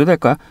뭐뭐 해도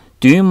될까요?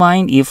 Do you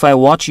mind if I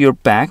watch your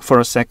bag for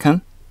a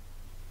second?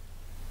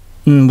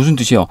 무슨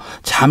뜻이요?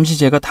 잠시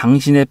제가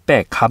당신의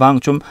백, 가방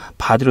좀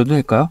봐드려도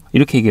될까요?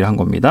 이렇게 얘기를 한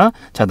겁니다.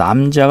 자,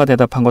 남자가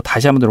대답한 거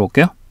다시 한번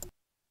들어볼게요.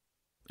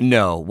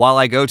 No, while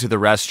I go to the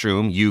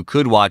restroom, you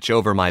could watch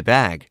over my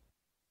bag.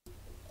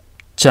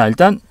 자,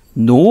 일단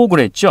no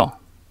그랬죠?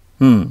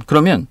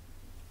 그러면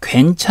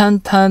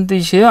괜찮다는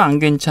뜻이에요? 안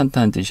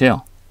괜찮다는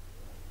뜻이에요?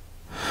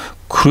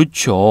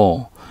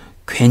 그렇죠.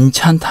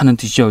 괜찮다는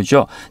뜻이죠.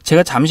 그죠?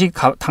 제가 잠시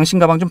당신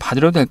가방 좀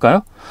봐드려도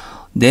될까요?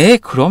 네,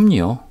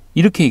 그럼요.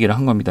 이렇게 얘기를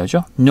한 겁니다.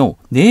 그죠? No.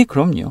 네,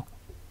 그럼요.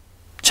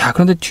 자,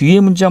 그런데 뒤에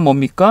문제가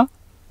뭡니까?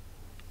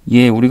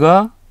 예,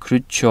 우리가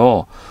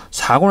그렇죠.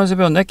 4권에서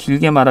배웠나요?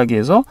 길게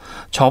말하기에서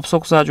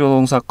접속사 주어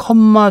동사,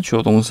 컴마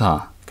주어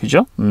동사.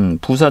 그죠?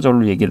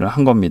 부사절로 얘기를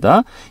한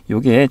겁니다.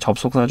 요게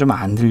접속사가 좀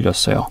안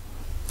들렸어요.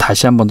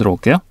 다시 한번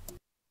들어볼게요.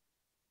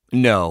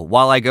 No,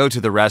 while I go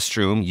to the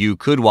restroom, you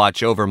could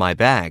watch over my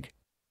bag.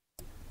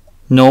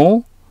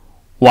 No,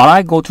 while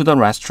I go to the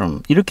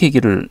restroom. 이렇게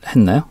얘기를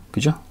했나요?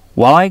 그죠?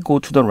 While I go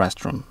to the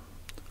restroom.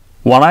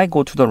 While I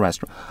go to the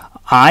restroom.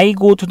 I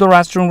go to the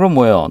restroom 그럼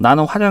뭐예요?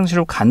 나는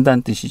화장실로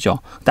간다는 뜻이죠.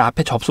 근데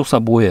앞에 접속사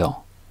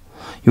뭐예요?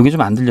 요게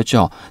좀 안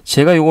들렸죠?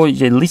 제가 요거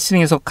이제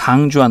리스닝에서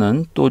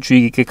강조하는 또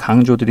주의 깊게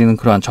강조드리는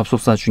그러한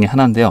접속사 중에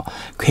하나인데요.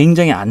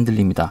 굉장히 안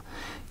들립니다.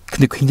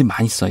 근데 굉장히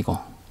많이 써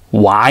이거.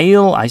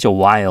 While 아시죠?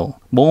 While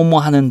뭐뭐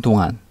하는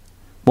동안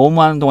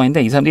뭐뭐 하는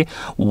동안인데 이 사람들이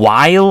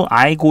While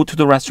I go to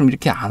the restroom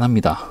이렇게 안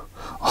합니다.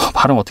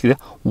 발음 어떻게 돼요?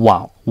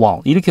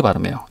 While 이렇게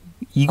발음해요.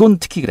 이건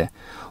특히 그래.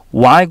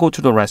 While I go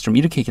to the restroom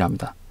이렇게 얘기를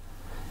합니다.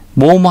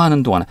 뭐뭐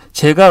하는 동안에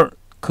제가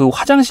그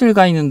화장실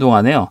가 있는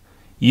동안에요.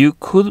 You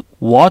could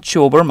watch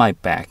over my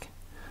bag.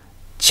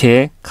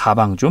 제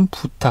가방 좀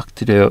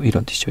부탁드려요.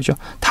 이런 뜻이죠.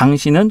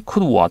 당신은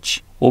could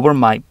watch over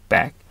my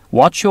bag.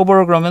 watch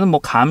over 그러면 뭐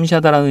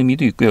감시하다라는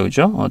의미도 있고요.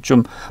 그죠?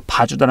 좀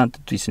봐주다라는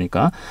뜻도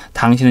있으니까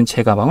당신은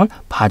제 가방을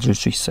봐줄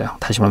수 있어요.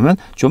 다시 말하면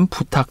좀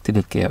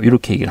부탁드릴게요.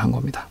 이렇게 얘기를 한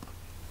겁니다.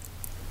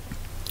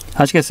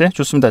 아시겠어요?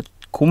 좋습니다.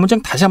 그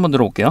문장 다시 한번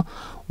들어볼게요.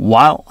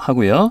 while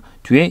하고요.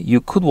 뒤에 you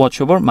could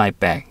watch over my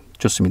bag.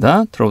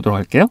 좋습니다. 들어보도록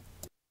할게요.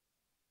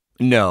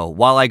 No,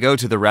 while I go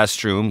to the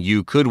restroom,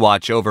 you could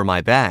watch over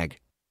my bag.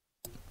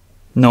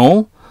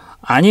 No,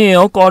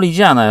 아니에요.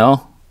 꺼리지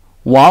않아요.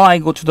 While I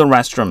go to the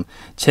restroom.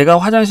 제가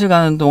화장실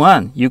가는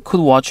동안 you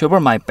could watch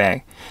over my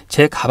bag.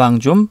 제 가방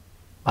좀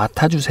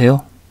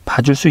맡아주세요.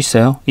 봐줄 수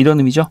있어요. 이런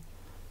의미죠.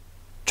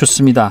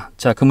 좋습니다.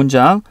 자, 그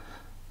문장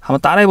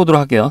한번 따라해 보도록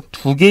할게요.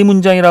 두 개의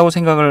문장이라고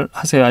생각을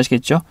하세요.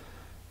 아시겠죠?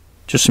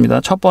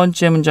 좋습니다. 첫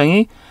번째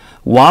문장이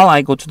While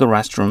I go to the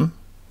restroom.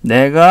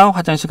 내가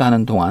화장실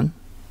가는 동안.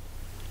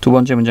 두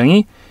번째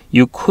문장이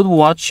You could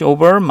watch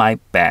over my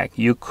bag.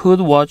 You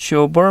could watch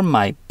over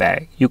my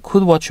bag. You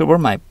could watch over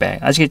my bag.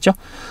 아시겠죠?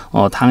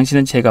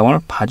 당신은 제 가방을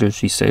봐줄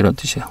수 있어요. 이런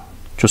뜻이에요.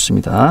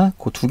 좋습니다.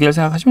 그 두 개를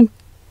생각하시면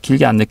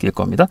길게 안 느낄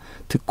겁니다.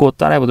 듣고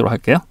따라해 보도록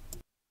할게요.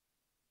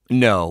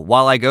 No,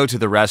 while I go to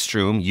the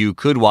restroom, you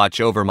could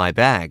watch over my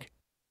bag.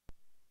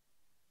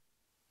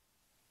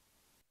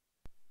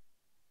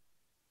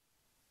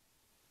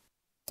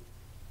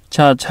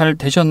 자, 잘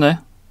되셨나요?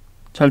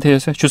 잘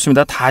되셨어요?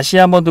 좋습니다. 다시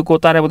한번 듣고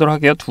따라해 보도록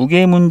할게요. 두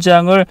개의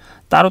문장을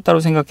따로따로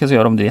생각해서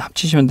여러분들이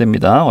합치시면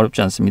됩니다.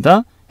 어렵지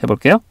않습니다.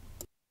 해볼게요.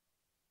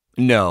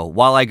 No,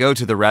 while I go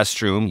to the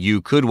restroom, you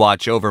could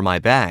watch over my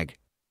bag.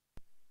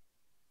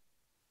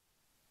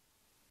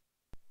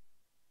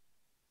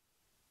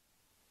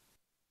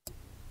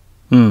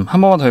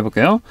 한 번만 더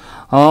해볼게요.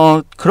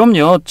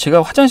 그럼요.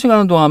 제가 화장실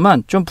가는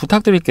동안만 좀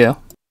부탁드릴게요.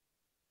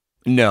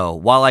 No,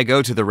 while I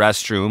go to the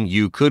restroom,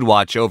 you could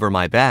watch over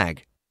my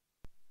bag.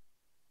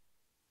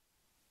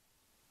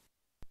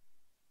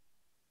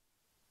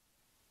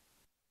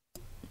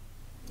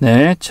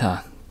 네,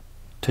 자,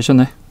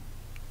 되셨나요?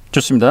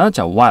 좋습니다.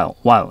 자, while.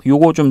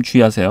 요거 좀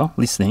주의하세요.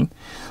 listening.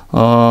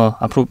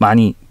 앞으로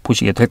많이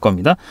보시게 될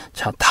겁니다.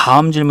 자,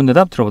 다음 질문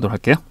대답 들어보도록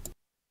할게요.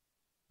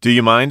 Do you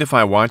mind if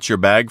I watch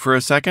your bag for a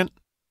second?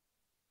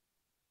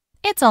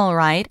 It's all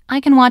right.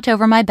 I can watch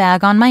over my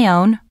bag on my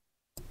own.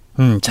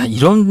 자,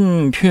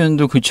 이런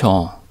표현도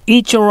그쵸.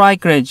 It's alright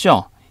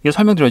그랬죠? 이거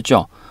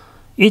설명드렸죠?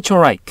 It's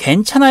alright.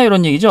 괜찮아요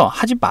이런 얘기죠?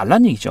 하지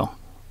말란 얘기죠.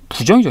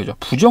 부정이죠. 그죠?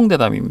 부정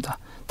대답입니다.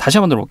 다시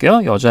한번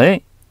들어볼게요.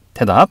 여자의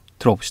대답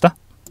들어봅시다.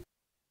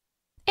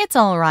 It's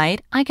all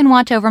right. I can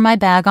watch over my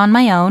bag on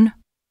my own.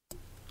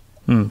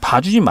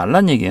 봐주지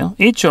말란 얘기예요.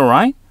 It's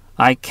alright.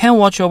 I can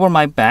watch over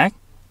my bag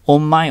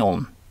on my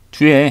own.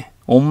 뒤에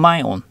on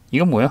my own.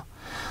 이건 뭐예요?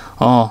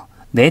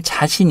 내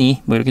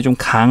자신이 뭐 이렇게 좀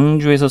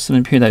강조해서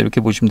쓰는 표현이다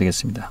이렇게 보시면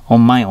되겠습니다.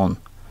 On my own.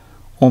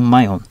 On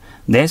my own.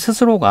 내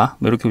스스로가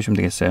뭐 이렇게 보시면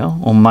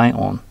되겠어요. On my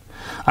own.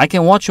 I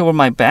can watch over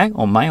my bag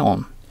on my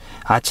own.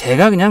 아,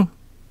 제가 그냥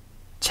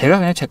제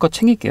거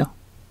챙길게요.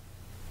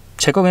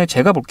 제 거 그냥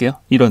제가 볼게요.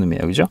 이런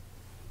의미예요. 그죠?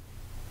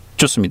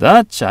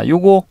 좋습니다. 자,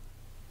 요거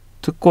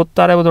듣고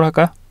따라해 보도록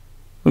할까요?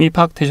 의미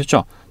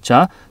파악되셨죠?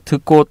 자,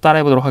 듣고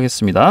따라해 보도록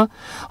하겠습니다.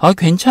 아,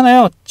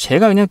 괜찮아요.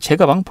 제가 그냥 제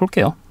가방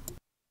볼게요.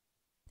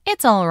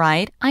 It's all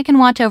right. I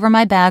can watch over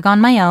my bag on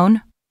my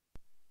own.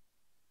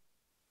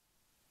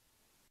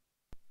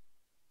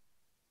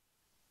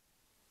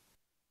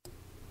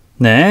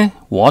 네,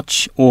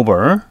 watch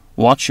over,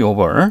 watch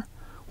over,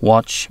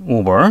 watch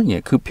over. 예,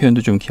 그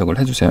표현도 좀 기억을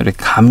해주세요. 이렇게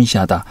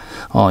감시하다,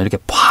 이렇게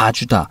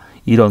봐주다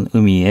이런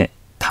의미의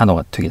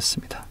단어가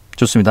되겠습니다.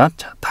 좋습니다.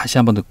 자, 다시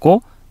한번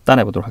듣고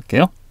따라해 보도록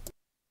할게요.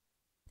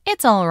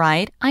 It's all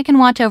right. I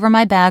can watch over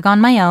my bag on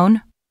my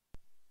own.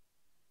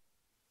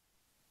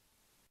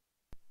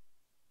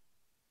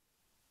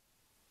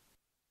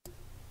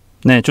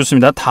 네,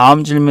 좋습니다.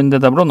 다음 질문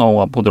대답으로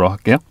넘어가 보도록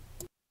할게요.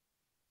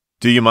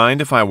 Do you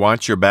mind if I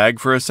watch your bag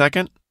for a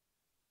second?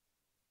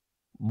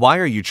 Why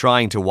are you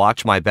trying to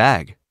watch my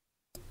bag?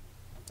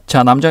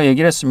 자, 남자가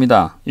얘기를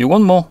했습니다.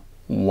 이건 뭐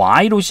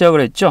why로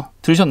시작을 했죠?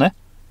 들으셨나요?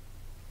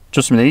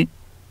 좋습니다. 이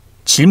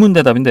질문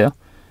대답인데요.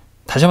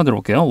 다시 한번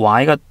들어볼게요.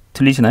 why가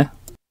들리시나요?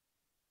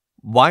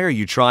 Why are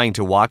you trying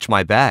to watch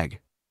my bag?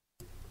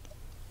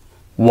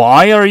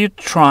 Why are you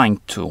trying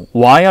to?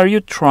 Why are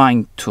you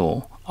trying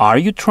to? Are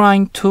you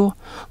trying to?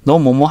 너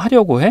뭐뭐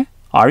하려고 해?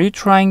 Are you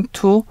trying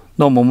to?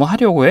 너 뭐뭐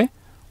하려고 해?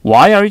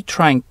 Why are you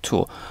trying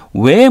to?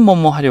 왜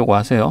뭐뭐 하려고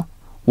하세요?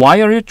 Why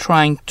are you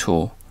trying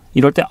to?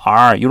 이럴 때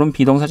are 이런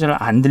비동사절을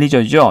안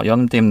들리죠?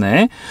 연음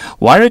때문에.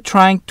 Why are you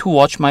trying to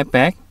watch my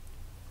back?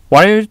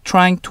 Why are you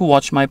trying to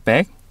watch my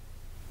back?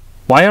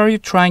 Why are you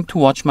trying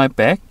to watch my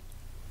back?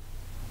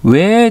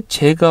 왜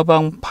제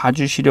가방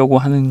봐주시려고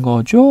하는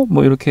거죠?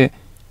 뭐 이렇게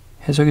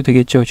해석이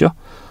되겠죠, 그죠?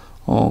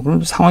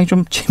 그럼 상황이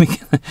좀 재밌게,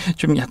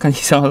 좀 약간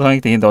이상한 상황이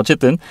되겠는데,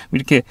 어쨌든,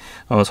 이렇게,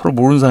 서로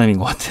모르는 사람인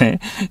것 같아.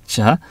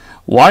 자,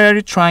 why are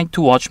you trying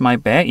to watch my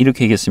back?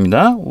 이렇게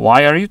얘기했습니다.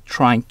 Why are you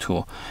trying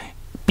to?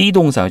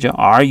 비동사죠.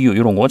 Are you?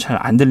 이런 거 잘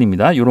안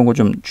들립니다. 이런 거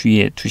좀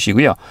주의해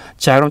두시고요.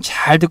 자, 그럼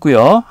잘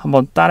듣고요.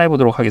 한번 따라해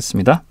보도록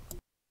하겠습니다.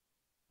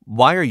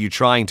 Why are you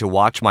trying to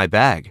watch my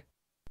bag?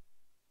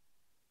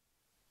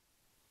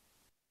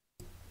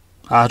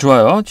 아,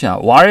 좋아요. 자,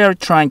 why are you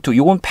trying to?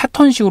 이건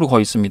패턴식으로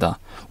거의 있습니다.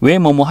 왜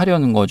뭐뭐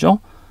하려는 거죠?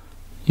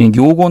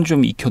 요건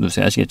좀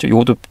익혀두세요. 아시겠죠?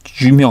 요것도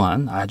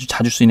유명한, 아주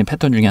자주 쓰이는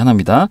패턴 중에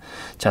하나입니다.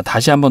 자,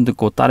 다시 한번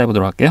듣고 따라해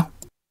보도록 할게요.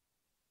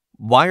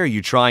 Why are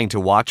you trying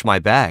to watch my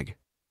bag?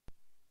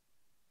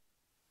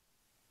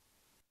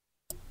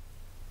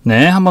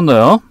 네, 한 번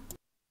더요.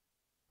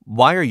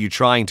 Why are you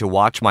trying to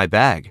watch my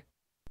bag?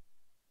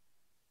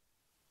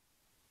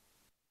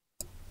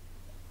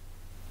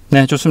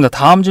 네, 좋습니다.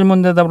 다음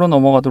질문 대답으로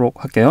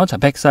넘어가도록 할게요. 자,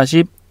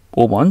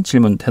 145번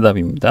질문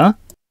대답입니다.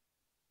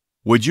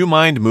 Would you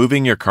mind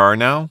moving your car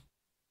now?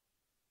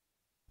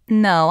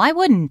 No, I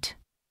wouldn't.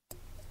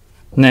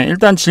 네,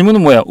 일단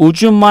질문은 뭐예요?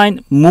 Would you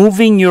mind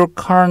moving your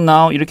car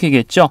now? 이렇게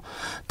얘기했죠.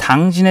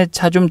 당신의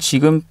차 좀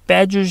지금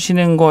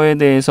빼주시는 거에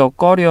대해서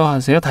꺼려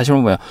하세요. 다시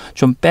한번 뭐예요?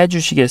 좀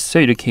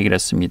빼주시겠어요? 이렇게 얘기를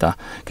했습니다.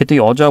 그때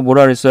여자가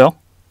뭐라 그랬어요?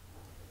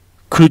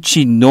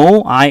 그렇지,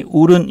 no, I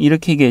wouldn't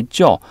이렇게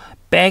얘기했죠.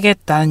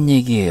 빼겠다는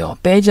얘기예요.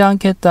 빼지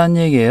않겠다는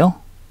얘기예요.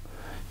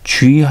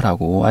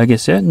 주의하라고.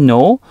 알겠어요?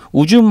 No.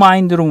 Would you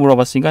mind로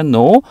물어봤으니까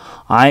No.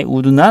 I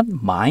would not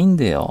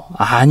mind예요.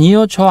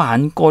 아니요. 저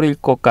안 꺼릴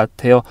것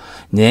같아요.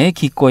 네,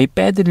 기꺼이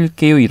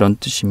빼드릴게요. 이런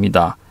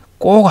뜻입니다.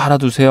 꼭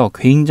알아두세요.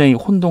 굉장히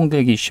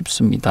혼동되기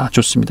쉽습니다.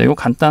 좋습니다. 이거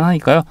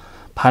간단하니까요.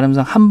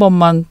 발음상 한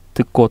번만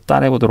듣고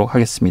따라해보도록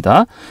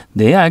하겠습니다.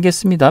 네,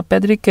 알겠습니다.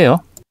 빼드릴게요.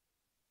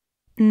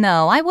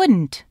 No, I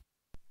wouldn't.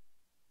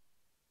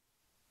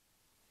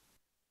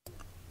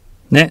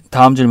 네,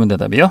 다음 질문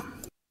대답이요.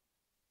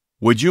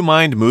 Would you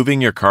mind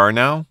moving your car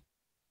now?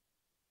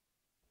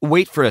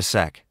 Wait for a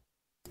sec.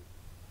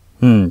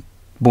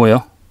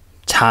 뭐요?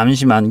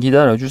 잠시만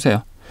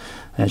기다려주세요.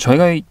 네,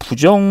 저희가 이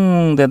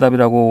부정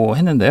대답이라고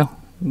했는데요.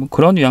 뭐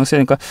그런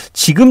뉘앙스니까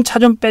지금 차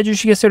좀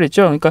빼주시겠어요?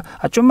 그랬죠? 그러니까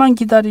좀만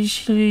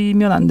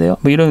기다리시면 안 돼요?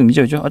 뭐 이런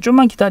의미죠. 그죠?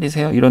 좀만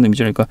기다리세요. 이런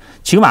의미죠. 그러니까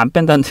지금 안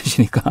뺀다는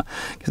뜻이니까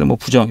그래서 뭐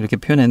부정 이렇게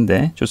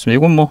표현했는데 좋습니다.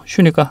 이건 뭐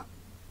쉬우니까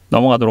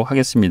넘어가도록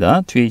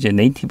하겠습니다. 뒤에 이제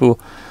네이티브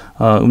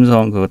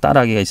음성 그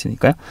따라하기가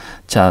있으니까요.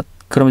 자,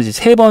 그러면 이제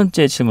세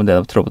번째 질문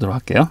대답 들어보도록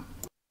할게요.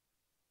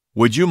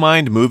 Would you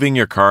mind moving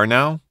your car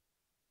now?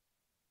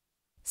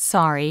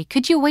 Sorry,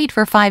 could you wait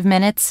for 5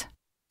 minutes?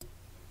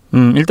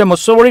 일단 뭐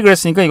sorry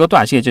그랬으니까 이것도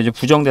아시겠죠? 이제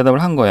부정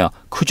대답을 한 거예요.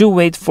 Could you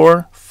wait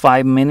for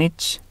 5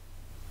 minutes?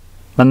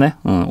 맞나요?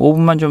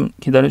 5분만 좀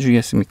기다려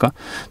주시겠습니까?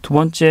 두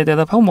번째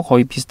대답하고 뭐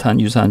거의 비슷한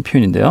유사한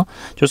표현인데요.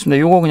 좋습니다.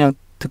 요거 그냥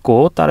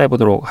듣고 따라해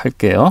보도록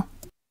할게요.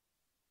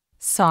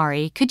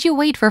 Sorry, could you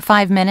wait for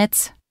 5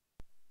 minutes?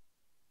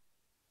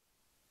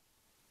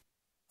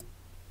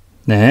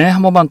 네,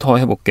 한 번만 더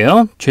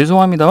해볼게요.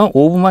 죄송합니다만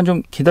 5분만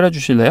좀 기다려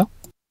주실래요?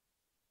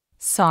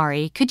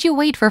 Sorry, could you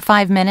wait for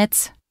 5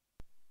 minutes?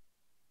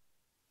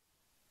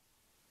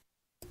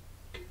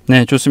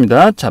 네,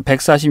 좋습니다. 자,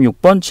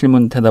 146번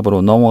질문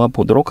대답으로 넘어가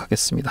보도록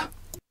하겠습니다.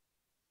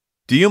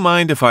 Do you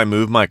mind if I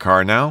move my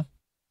car now?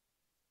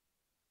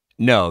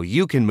 No,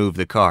 you can move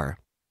the car.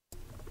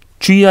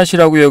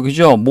 주의하시라고요.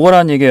 그죠?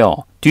 뭐란 얘기예요?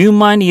 Do you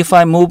mind if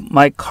I move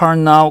my car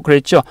now?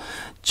 그랬죠?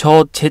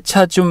 저 제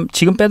차 좀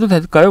지금 빼도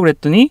될까요?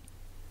 그랬더니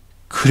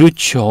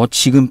그렇죠.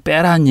 지금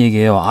빼란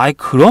얘기예요. 아이,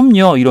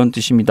 그럼요. 이런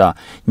뜻입니다.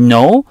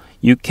 No,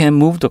 you can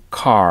move the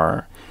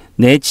car.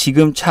 네,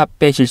 지금 차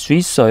빼실 수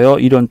있어요.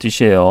 이런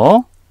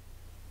뜻이에요.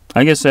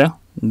 알겠어요?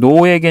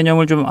 no의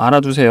개념을 좀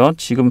알아두세요.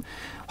 지금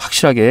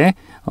확실하게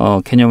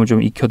개념을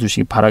좀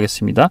익혀두시기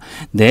바라겠습니다.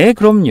 네,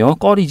 그럼요.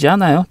 꺼리지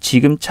않아요.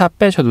 지금 차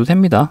빼셔도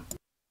됩니다.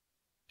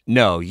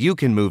 No, you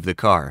can move the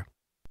car.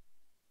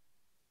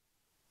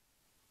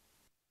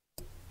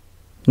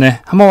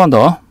 네, 한 번만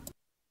더.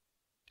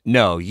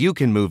 No, you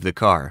can move the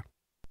car.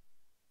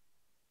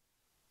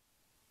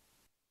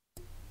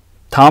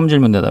 다음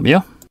질문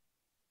대답이요.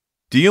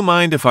 Do you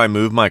mind if I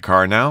move my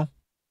car now?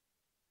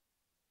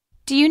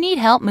 Do you need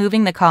help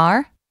moving the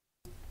car?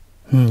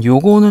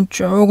 요거는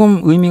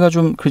조금 의미가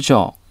좀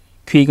그렇죠.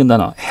 귀에 익은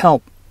단어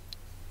help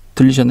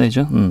들리셨나요?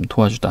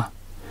 도와주다.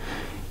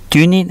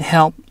 Do you need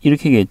help?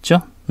 이렇게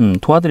얘기했죠.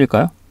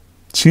 도와드릴까요?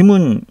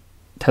 질문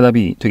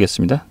대답이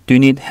되겠습니다. Do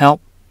you need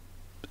help?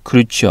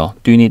 그렇죠.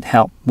 Do you need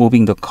help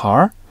moving the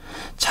car?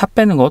 차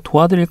빼는 거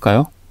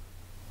도와드릴까요?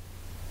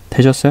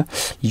 되셨어요?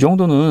 이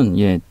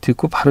정도는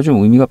듣고 바로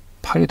좀 의미가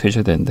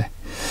파괴되셔야 되는데.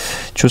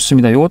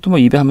 좋습니다. 이것도 뭐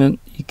입에 하면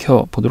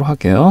익혀 보도록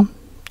할게요.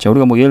 자,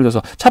 우리가 뭐 예를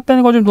들어서 차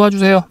빼는 거 좀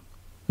도와주세요.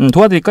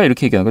 도와드릴까?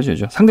 이렇게 얘기하는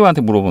거죠.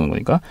 상대방한테 물어보는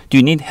거니까. Do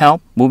you need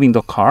help moving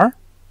the car?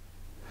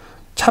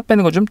 차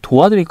빼는 거 좀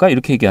도와드릴까?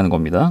 이렇게 얘기하는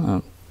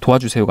겁니다.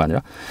 도와주세요가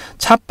아니라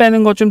차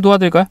빼는 거 좀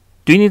도와드릴까요?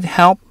 Do you need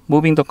help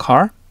moving the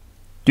car?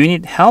 Do you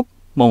need help?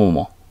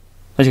 뭐뭐뭐.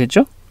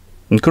 아시겠죠?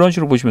 그런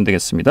식으로 보시면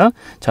되겠습니다.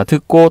 자,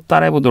 듣고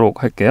따라해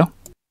보도록 할게요.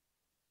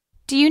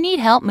 Do you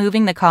need help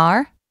moving the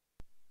car?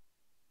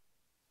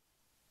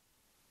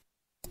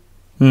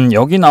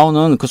 여기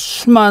나오는 그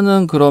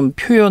수많은 그런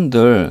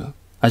표현들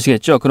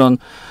아시겠죠? 그런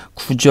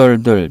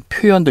구절들,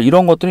 표현들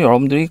이런 것들은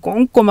여러분들이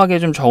꼼꼼하게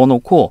좀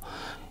적어놓고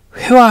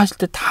회화하실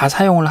때 다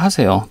사용을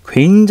하세요.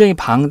 굉장히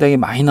방대하게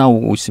많이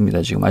나오고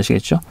있습니다. 지금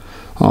아시겠죠?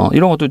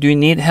 이런 것도 do you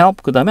need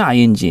help? 그 다음에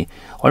ing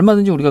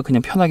얼마든지 우리가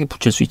그냥 편하게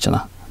붙일 수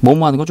있잖아.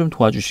 뭐뭐 하는 거 좀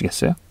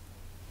도와주시겠어요?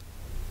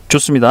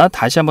 좋습니다.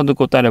 다시 한번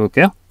듣고 따라해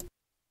볼게요.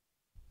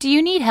 Do you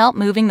need help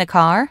moving the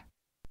car?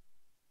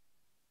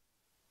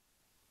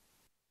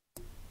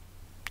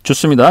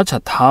 좋습니다. 자,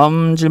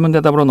 다음 질문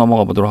대답으로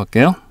넘어가 보도록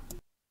할게요.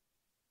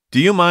 Do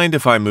you mind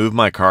if I move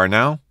my car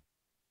now?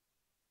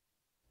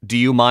 Do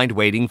you mind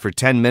waiting for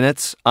 10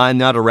 minutes? I'm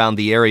not around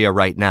the area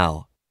right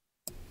now.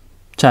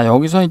 자,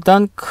 여기서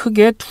일단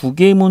크게 두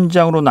개의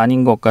문장으로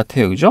나뉜 것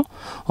같아요. 그죠?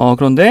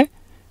 그런데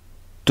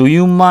Do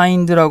you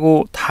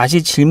mind라고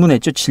다시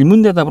질문했죠.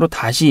 질문 대답으로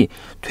다시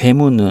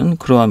되묻는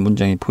그러한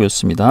문장이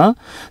보였습니다.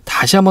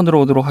 다시 한번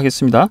들어보도록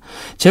하겠습니다.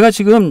 제가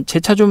지금 제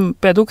차 좀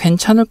빼도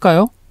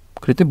괜찮을까요?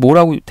 그랬더니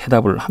뭐라고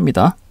대답을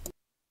합니다.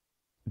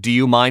 Do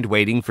you mind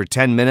waiting for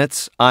 10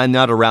 minutes? I'm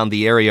not around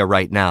the area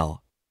right now.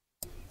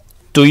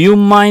 Do you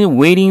mind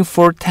waiting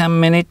for 10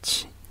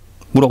 minutes?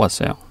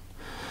 물어봤어요.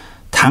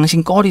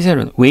 당신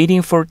꺼리세요.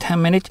 Waiting for 10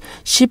 minutes.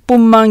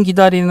 10분만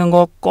기다리는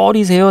거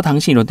꺼리세요.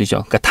 당신 이런 뜻이요.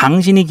 그러니까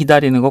당신이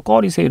기다리는 거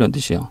꺼리세요. 이런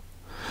뜻이에요.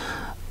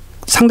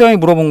 상대방이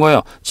물어본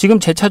거예요. 지금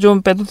제 차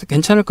좀 빼도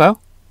괜찮을까요?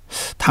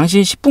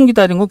 당신 10분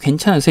기다리는 거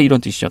괜찮으세요? 이런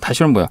뜻이죠.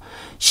 다시 한번 뭐야?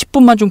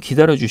 10분만 좀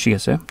기다려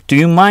주시겠어요? Do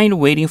you mind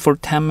waiting for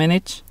 10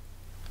 minutes?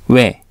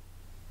 왜?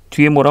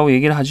 뒤에 뭐라고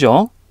얘기를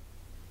하죠?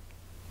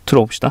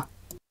 들어봅시다.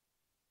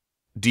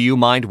 Do you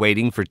mind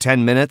waiting for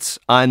 10 minutes?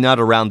 I'm not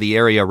around the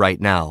area right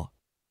now.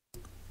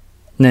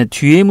 네,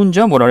 뒤에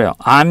문제가 뭐라 그래요?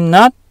 I'm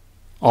not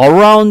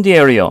around the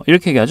area.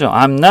 이렇게 얘기하죠.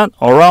 I'm not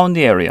around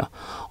the area.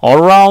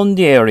 around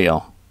the area.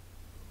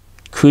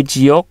 그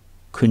지역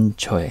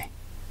근처에.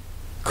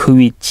 그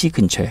위치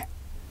근처에.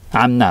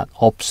 I'm not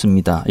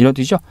없습니다. 이런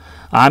뜻이죠.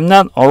 I'm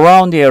not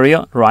around the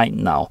area right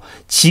now.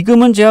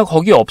 지금은 제가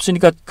거기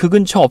없으니까 그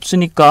근처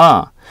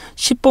없으니까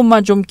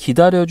 10분만 좀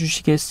기다려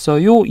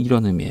주시겠어요?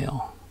 이런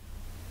의미예요.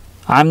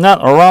 I'm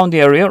not around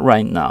the area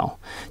right now.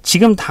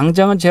 지금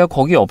당장은 제가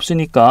거기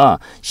없으니까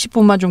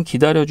 10분만 좀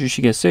기다려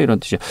주시겠어요? 이런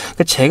뜻이에요.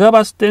 그러니까 제가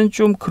봤을 때는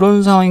좀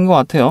그런 상황인 것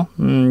같아요.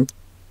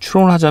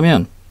 추론을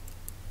하자면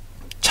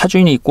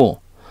차주인이 있고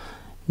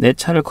내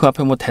차를 그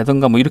앞에 뭐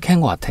대든가 뭐 이렇게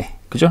한 것 같아.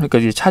 그죠? 그러니까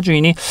이제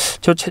차주인이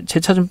저 제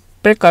차 좀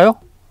뺄까요?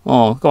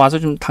 그러니까 와서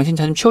좀 당신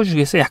차 좀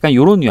치워주시겠어요? 약간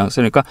요런 뉘앙스.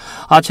 그러니까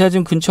제가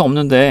지금 근처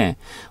없는데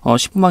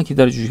 10분만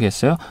기다려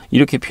주시겠어요?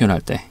 이렇게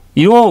표현할 때.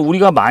 이거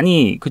우리가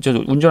많이 그죠?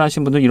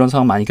 운전하시는 분들 이런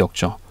상황 많이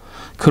겪죠.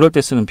 그럴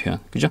때 쓰는 표현.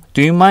 그죠?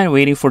 Do you mind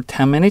waiting for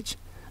 10 minutes?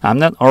 I'm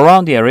not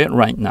around the area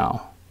right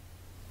now.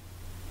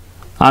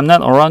 I'm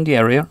not around the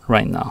area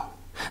right now.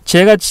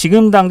 제가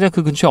지금 당장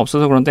그 근처에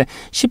없어서 그런데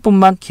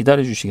 10분만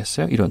기다려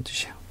주시겠어요? 이런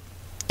뜻이에요.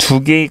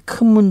 두 개의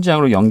큰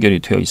문장으로 연결이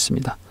되어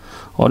있습니다.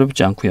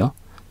 어렵지 않고요.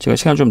 제가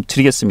시간 좀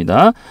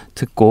드리겠습니다.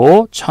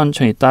 듣고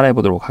천천히 따라해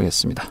보도록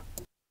하겠습니다.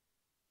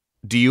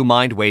 Do you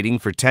mind waiting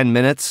for 10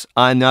 minutes?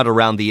 I'm not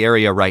around the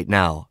area right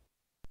now.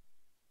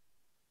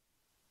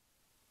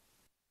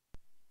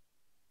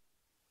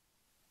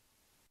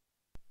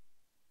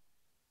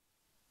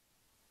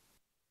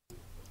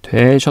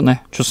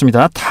 되셨네.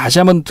 좋습니다. 다시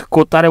한번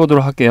듣고 따라해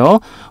보도록 할게요.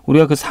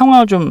 우리가 그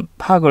상황을 좀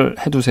파악을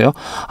해두세요.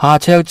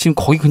 제가 지금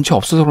거기 근처에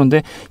없어서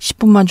그런데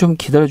 10분만 좀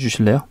기다려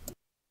주실래요?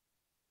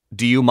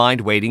 Do you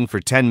mind waiting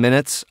for 10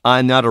 minutes?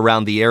 I'm not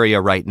around the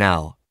area right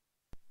now.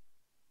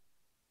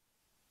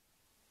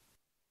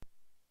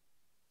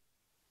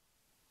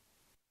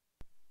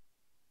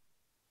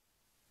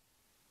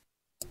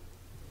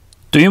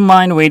 Do you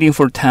mind waiting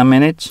for 10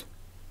 minutes?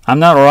 I'm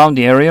not around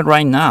the area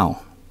right now.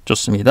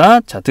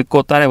 좋습니다. 자,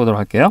 듣고 따라해 보도록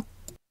할게요.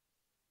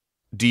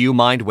 Do you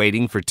mind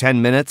waiting for 10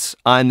 minutes?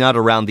 I'm not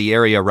around the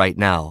area right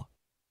now.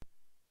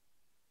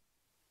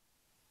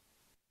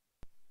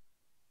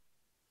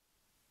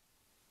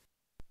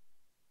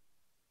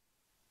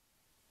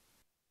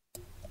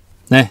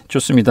 네,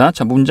 좋습니다.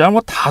 자, 문장을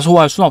뭐 다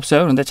소화할 수는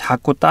없어요. 그런데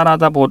자꾸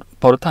따라하다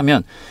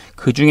버릇하면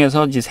그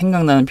중에서 이제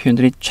생각나는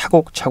표현들이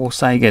차곡차곡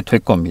쌓이게 될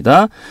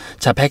겁니다.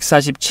 자,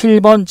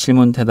 147번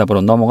질문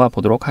대답으로 넘어가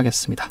보도록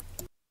하겠습니다.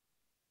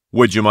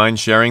 Would you mind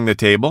sharing the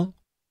table?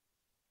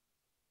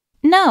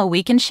 No,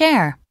 we can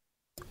share.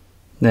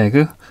 네,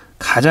 그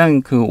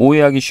가장 그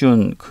오해하기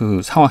쉬운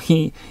그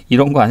상황이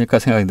이런 거 아닐까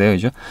생각이 돼요.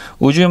 그죠?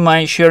 Would you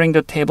mind sharing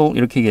the table?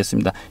 이렇게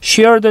얘기했습니다.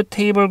 Share the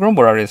table 그럼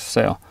뭐라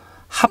그랬어요?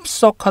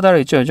 합석하다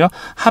그랬죠. 그죠?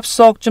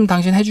 합석 좀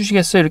당신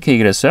해주시겠어요? 이렇게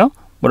얘기를 했어요.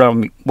 뭐라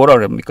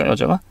그럽니까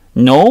여자가?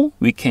 No,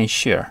 we can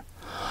share.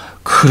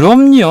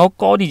 그럼요.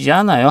 꺼리지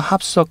않아요.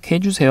 합석해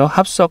주세요.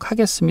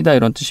 합석하겠습니다.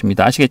 이런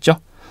뜻입니다. 아시겠죠?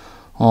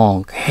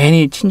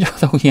 괜히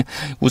친절하다고 그냥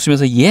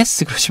웃으면서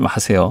yes 그러지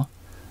마세요.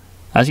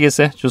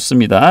 아시겠어요?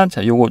 좋습니다.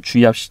 자, 요거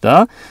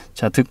주의합시다.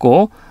 자,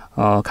 듣고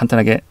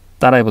간단하게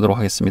따라해 보도록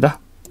하겠습니다.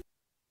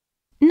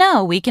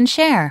 No, we can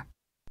share.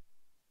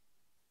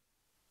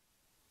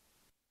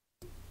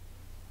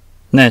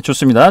 네,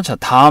 좋습니다. 자,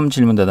 다음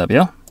질문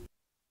대답이요.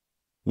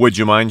 Would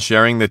you mind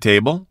sharing the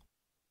table?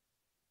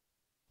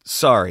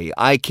 Sorry,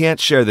 I can't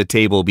share the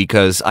table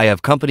because I have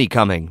company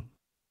coming.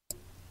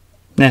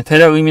 네,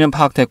 대략 의미는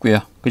파악됐고요.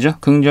 그죠?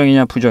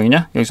 긍정이냐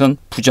부정이냐? 여기선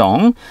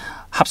부정.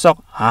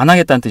 합석 안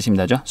하겠다는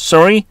뜻입니다.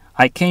 Sorry,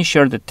 I can't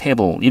share the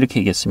table. 이렇게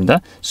얘기했습니다.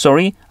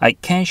 Sorry, I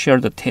can't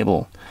share the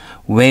table.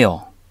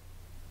 왜요?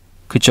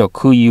 그쵸?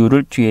 그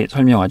이유를 뒤에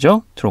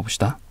설명하죠.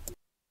 들어봅시다.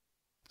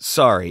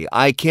 Sorry,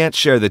 I can't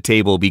share the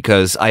table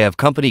because I have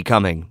company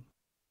coming.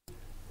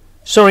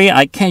 Sorry,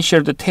 I can't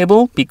share the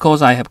table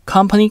because I have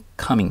company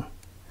coming.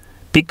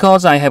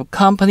 Because I have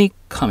company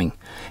coming.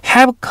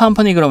 Have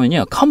company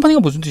그러면요.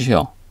 company가 무슨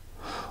뜻이에요?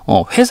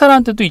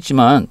 회사라는 뜻도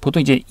있지만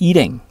보통 이제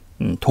일행,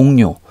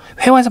 동료,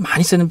 회화에서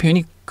많이 쓰는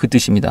표현이 그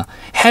뜻입니다.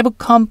 Have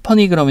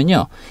company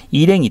그러면요.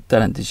 일행이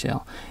있다는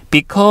뜻이에요.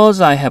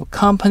 Because I have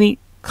company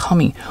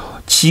coming.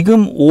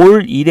 지금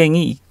올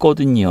일행이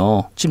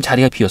있거든요. 지금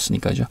자리가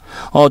비었으니까요.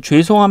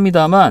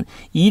 죄송합니다만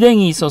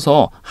일행이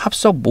있어서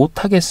합석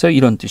못하겠어요.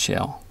 이런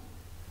뜻이에요.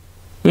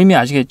 의미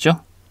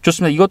아시겠죠?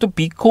 좋습니다. 이것도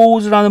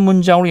because라는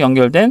문장으로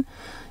연결된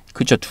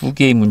그쵸 두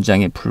개의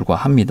문장에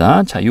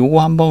불과합니다. 자,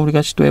 요거 한번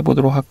우리가 시도해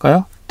보도록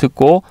할까요?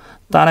 듣고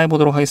따라해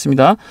보도록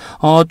하겠습니다.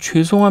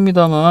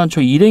 죄송합니다만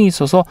저 일행이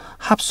있어서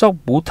합석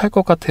못할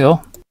것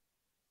같아요.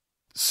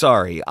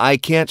 Sorry, I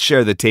can't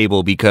share the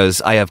table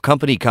because I have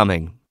company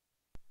coming.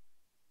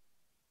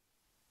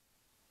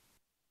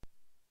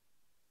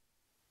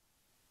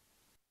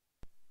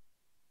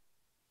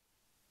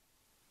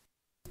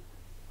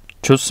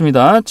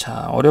 좋습니다.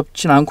 자,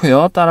 어렵진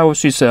않고요. 따라올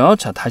수 있어요.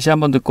 자, 다시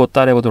한번 듣고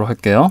따라해 보도록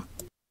할게요.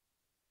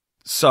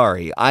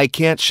 Sorry, I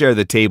can't share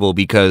the table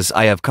because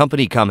I have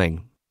company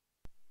coming.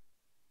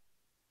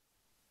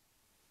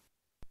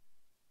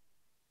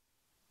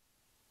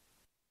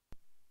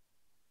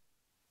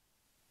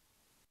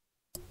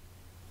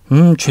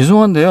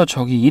 죄송한데요.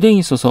 저기 일행이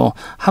있어서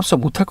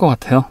합석 못할 것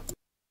같아요.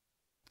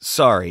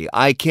 Sorry,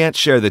 I can't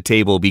share the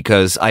table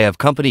because I have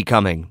company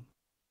coming.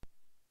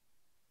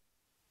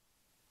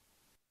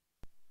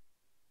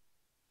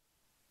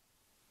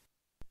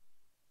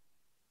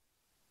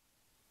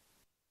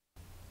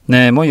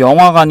 네, 뭐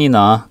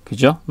영화관이나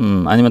그죠?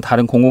 아니면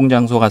다른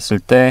공공장소 갔을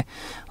때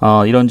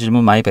이런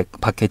질문 많이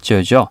받겠죠,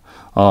 그죠?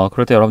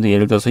 그럴 때 여러분들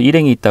예를 들어서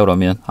일행이 있다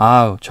그러면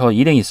저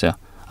일행이 있어요.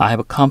 I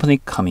have a company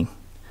coming.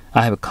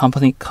 I have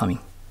company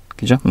coming.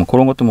 그죠?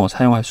 그런 것도 뭐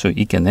사용할 수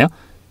있겠네요.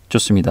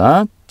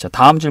 좋습니다. 자,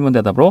 다음 질문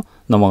대답으로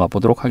넘어가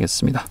보도록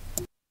하겠습니다.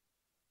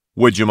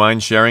 Would you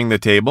mind sharing the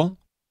table?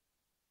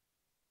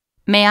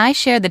 May I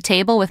share the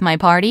table with my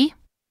party?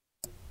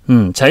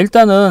 자,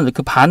 일단은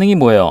그 반응이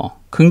뭐예요?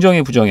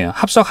 긍정이에요, 부정이에요?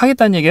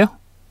 합석하겠다는 얘기예요?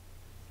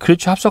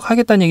 그렇죠.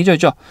 합석하겠다는 얘기죠.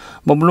 그죠?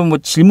 뭐 물론 뭐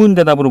질문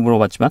대답으로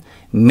물어봤지만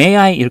may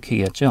I 이렇게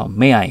얘기했죠.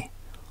 may I.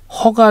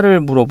 허가를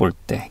물어볼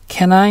때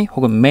can I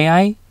혹은 may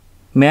I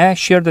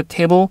share the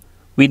table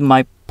with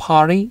my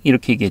party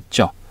이렇게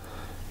얘기했죠.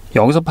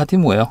 여기서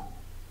파티는 뭐예요?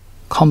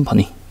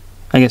 company.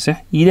 알겠어요?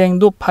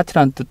 일행도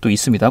파티라는 뜻도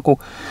있습니다. 꼭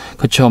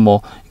그렇죠.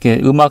 뭐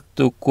이렇게 음악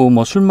듣고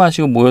뭐 술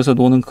마시고 모여서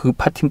노는 그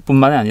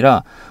파티뿐만이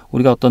아니라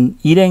우리가 어떤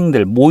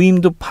일행들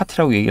모임도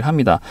파티라고 얘기를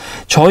합니다.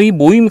 저희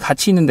모임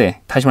같이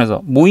있는데 다시 말해서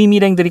모임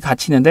일행들이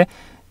같이 있는데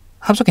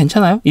합석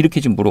괜찮아요?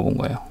 이렇게 지금 물어본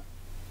거예요.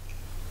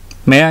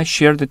 May I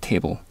share the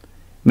table?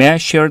 May I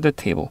share the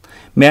table?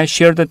 May I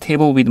share the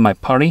table with my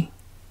party?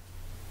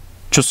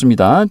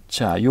 좋습니다.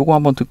 자, 요거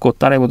한번 듣고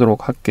따라해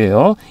보도록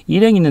할게요.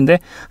 일행 있는데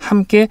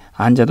함께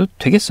앉아도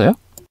되겠어요?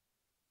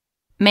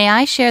 May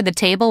I share the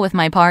table with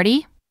my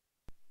party?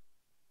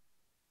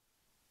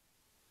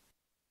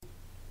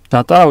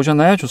 자,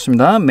 따라오셨나요?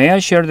 좋습니다. May I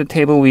share the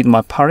table with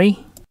my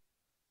party?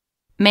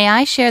 May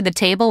I share the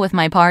table with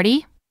my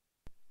party?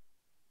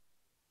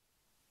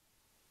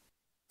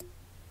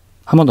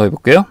 한 번 더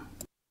해볼게요.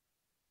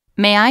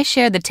 May I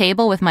share the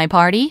table with my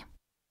party?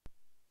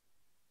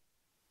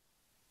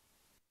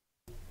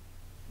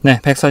 네,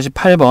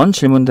 148번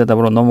질문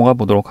대답으로 넘어가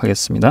보도록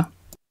하겠습니다.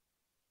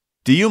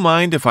 Do you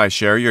mind if I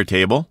share your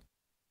table?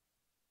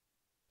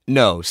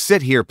 No,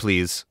 sit here,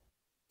 please.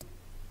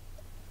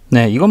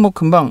 네, 이건 뭐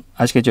금방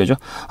아시겠죠? 그죠?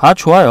 아,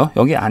 좋아요.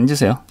 여기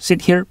앉으세요.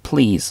 Sit here,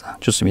 please.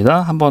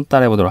 좋습니다. 한번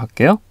따라해 보도록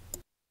할게요.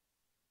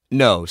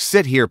 No,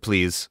 sit here,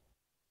 please.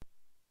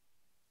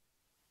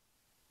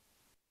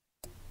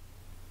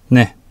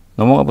 네,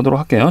 넘어가 보도록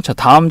할게요. 자,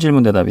 다음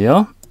질문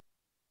대답이요.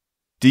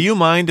 Do you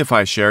mind if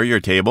I share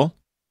your table?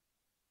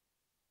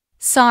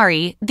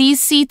 Sorry, these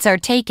seats are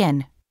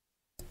taken.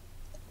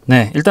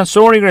 네, 일단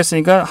sorry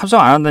그랬으니까 합성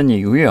안 한다는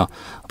얘기고요.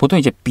 보통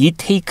이제 be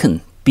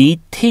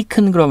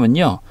taken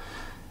그러면요.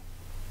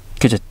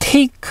 그죠?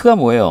 take가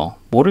뭐예요?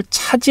 뭐를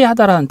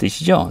차지하다라는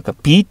뜻이죠. 그러니까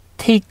be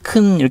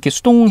taken 이렇게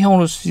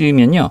수동형으로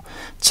쓰면요.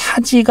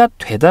 차지가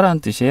되다라는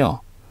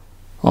뜻이에요.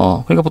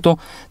 그러니까 보통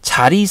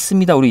자리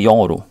있습니다. 우리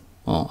영어로.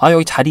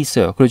 여기 자리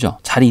있어요. 그러죠?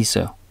 자리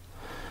있어요.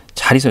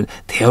 자리 있어요.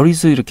 there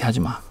is 이렇게 하지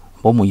마.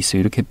 뭐 있어요.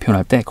 이렇게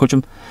표현할 때 그걸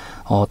좀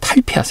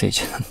탈피하세요.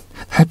 이제는.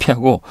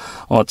 탈피하고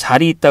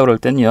자리 있다 그럴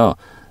때는요.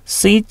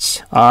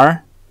 seats are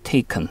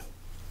taken.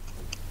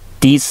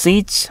 These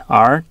seats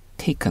are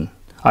taken.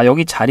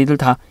 여기 자리들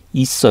다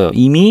있어요.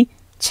 이미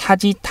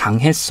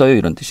차지당했어요.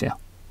 이런 뜻이에요.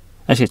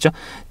 아시겠죠?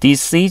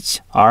 These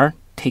seats are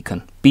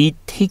taken. Be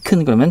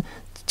taken 그러면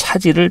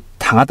차지를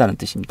당하다는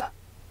뜻입니다.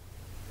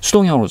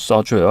 수동형으로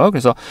써줘요.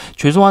 그래서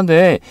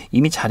죄송한데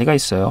이미 자리가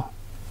있어요.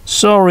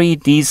 Sorry,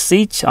 these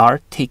seats are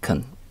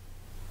taken.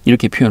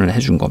 이렇게 표현을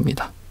해준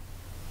겁니다.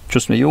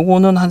 좋습니다.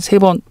 요거는 한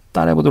 3번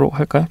따라해보도록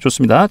할까요?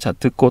 좋습니다. 자,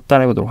 듣고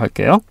따라해보도록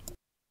할게요.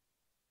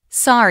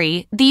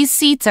 Sorry, these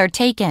seats are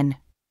taken.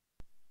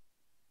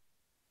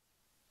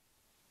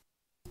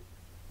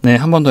 네,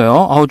 한 번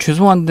더요.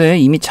 죄송한데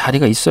이미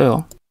자리가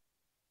있어요.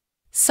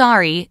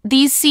 Sorry,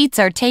 these seats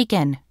are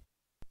taken.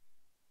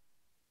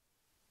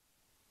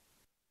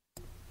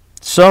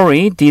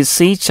 Sorry, these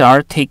seats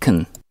are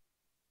taken.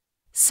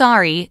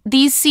 Sorry,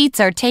 these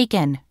seats are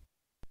taken.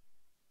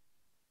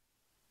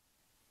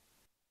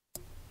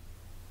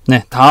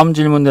 네, 다음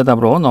질문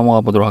대답으로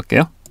넘어가 보도록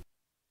할게요.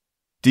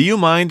 Do you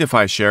mind if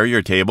I share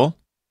your table?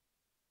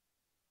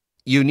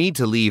 You need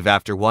to leave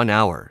after 1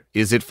 hour.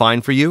 Is it fine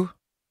for you?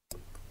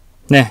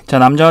 네, 자,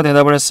 남자가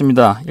대답을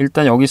했습니다.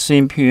 일단 여기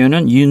쓰인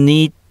표현은 you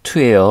need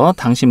to예요.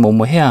 당신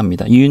뭐뭐 해야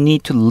합니다. You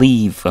need to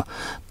leave.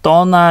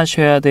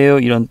 떠나셔야 돼요.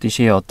 이런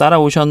뜻이에요.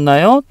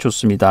 따라오셨나요?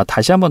 좋습니다.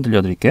 다시 한번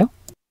들려드릴게요.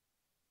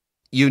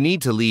 You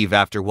need to leave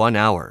after 1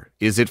 hour.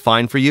 Is it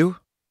fine for you?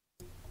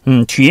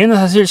 뒤에는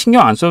사실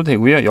신경 안 써도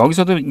되고요.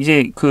 여기서도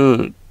이제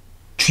그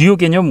주요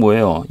개념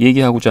뭐예요?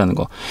 얘기하고자 하는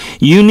거.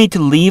 You need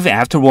to leave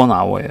after 1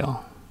 hour예요.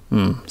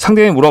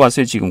 상대방이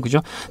물어봤어요, 지금.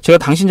 그죠? 제가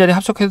당신 자리에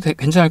합석해도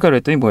괜찮을까?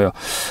 그랬더니 뭐예요?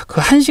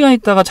 그 1시간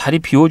있다가 자리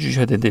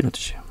비워주셔야 된다. 이런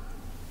뜻이에요.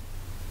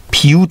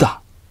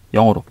 비우다.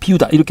 영어로.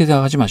 비우다. 이렇게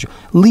생각하지 마시고.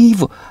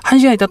 leave.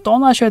 1시간 있다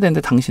떠나셔야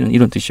되는데 당신은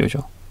이런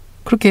뜻이죠.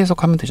 그렇게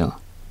해석하면 되잖아.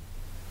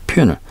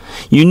 표현을.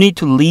 You need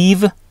to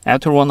leave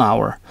after 1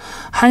 hour.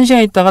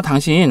 1시간 있다가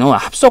당신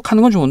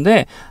합석하는 건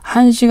좋은데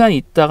 1시간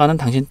있다가는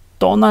당신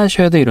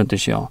떠나셔야 돼. 이런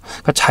뜻이에요.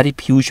 그러니까 자리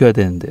비우셔야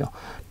되는데요.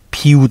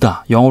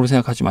 비우다. 영어로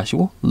생각하지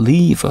마시고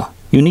leave.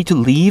 You need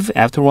to leave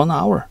after 1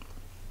 hour.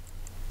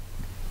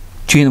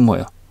 뒤에는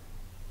뭐예요?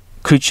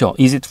 그렇죠.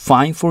 Is it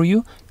fine for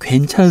you?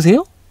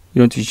 괜찮으세요?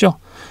 이런 뜻이죠.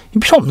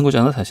 필요 없는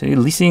거잖아 사실.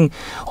 listening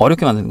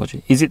어렵게 만드는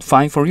거지. Is it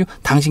fine for you?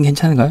 당신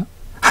괜찮은가요?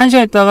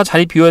 1시간 있다가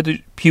자리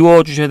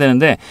비워주셔야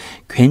되는데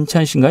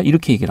괜찮으신가요?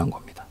 이렇게 얘기를 한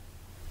겁니다.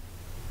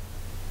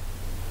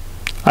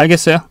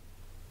 알겠어요?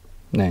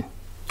 네.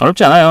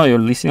 어렵지 않아요.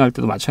 리스닝 할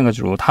때도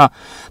마찬가지로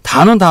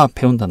단어는 다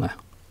배운 단어예요.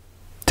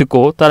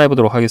 듣고 따라해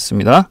보도록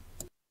하겠습니다.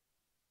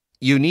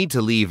 You need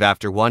to leave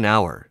after 1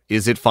 hour.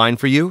 Is it fine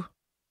for you?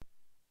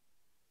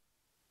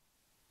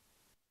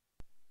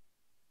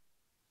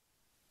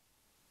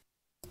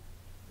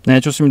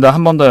 네, 좋습니다.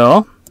 한 번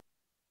더요.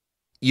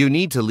 You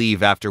need to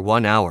leave after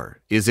 1 hour.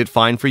 Is it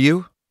fine for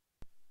you?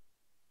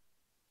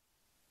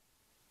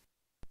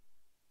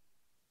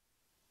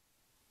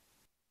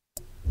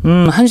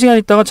 한 시간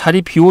있다가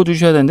자리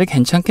비워두셔야 되는데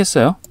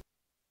괜찮겠어요?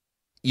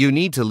 You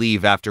need to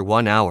leave after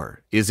 1 hour.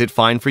 Is it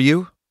fine for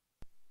you?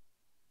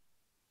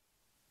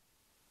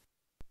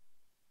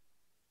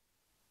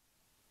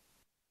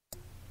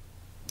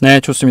 네,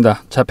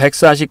 좋습니다. 자,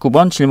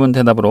 149번 질문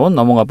대답으로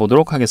넘어가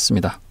보도록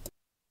하겠습니다.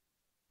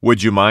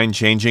 Would you mind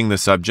changing the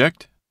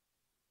subject?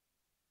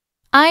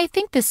 I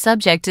think the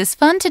subject is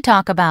fun to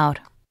talk about.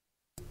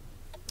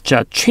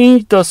 자,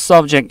 change the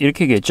subject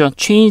이렇게 얘기했죠.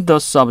 change the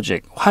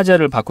subject.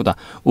 화제를 바꾸다.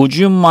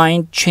 Would you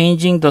mind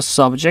changing the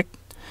subject?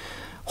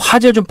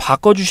 화제를 좀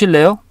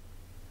바꿔주실래요?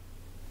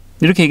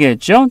 이렇게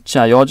얘기했죠.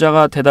 자,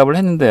 여자가 대답을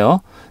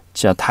했는데요.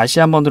 자, 다시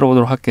한번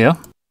들어보도록 할게요.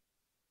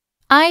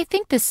 I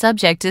think the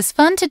subject is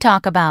fun to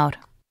talk about.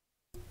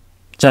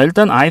 자,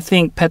 일단 I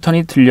think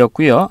패턴이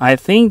들렸고요. I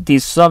think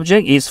this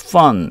subject is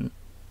fun.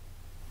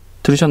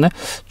 들으셨나요?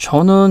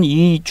 저는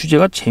이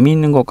주제가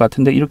재미있는 것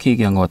같은데 이렇게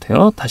얘기한 것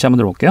같아요. 다시 한번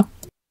들어볼게요.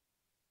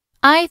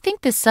 I think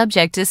the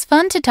subject is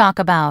fun to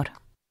talk about.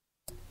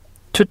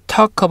 To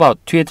talk about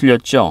뒤에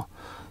들렸죠?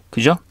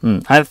 그죠?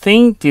 I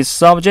think this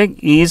subject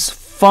is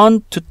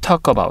fun to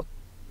talk about.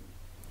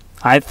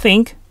 I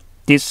think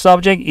this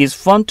subject is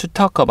fun to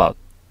talk about.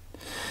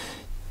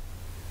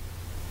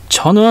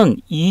 저는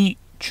이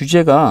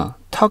주제가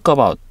talk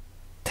about,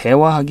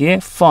 대화하기에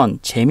fun,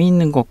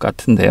 재미있는 것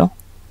같은데요.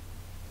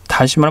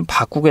 다시 말하면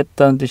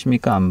바꾸겠다는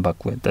뜻입니까? 안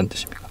바꾸겠다는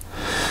뜻입니까?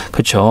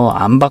 그렇죠.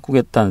 안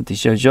바꾸겠다는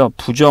뜻이죠.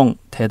 부정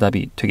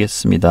대답이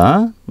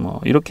되겠습니다.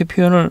 이렇게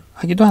표현을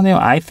하기도 하네요.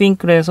 I think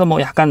그래서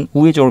약간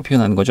우회적으로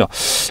표현하는 거죠.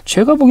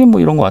 제가 보기엔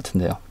이런 것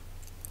같은데요.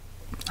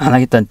 안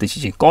하겠다는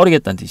뜻이지.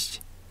 꺼리겠다는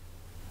뜻이지.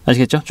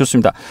 아시겠죠?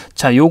 좋습니다.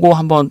 자, 요거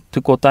한번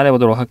듣고 따라해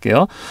보도록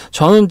할게요.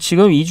 저는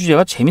지금 이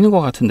주제가 재밌는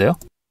것 같은데요.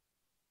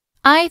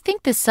 I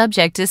think the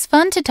subject is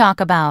fun to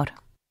talk about.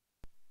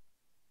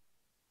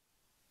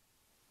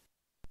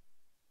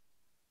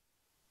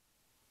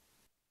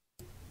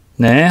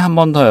 네, 한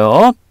번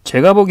더요.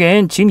 제가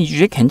보기엔 지금 이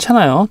주제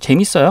괜찮아요.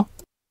 재밌어요.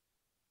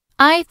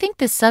 I think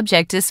the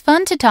subject is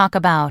fun to talk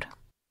about.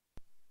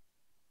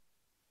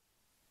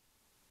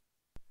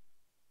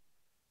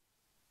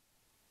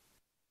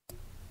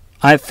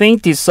 I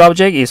think this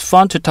subject is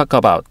fun to talk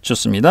about.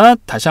 좋습니다.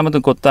 다시 한번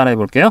듣고 따라해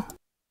볼게요.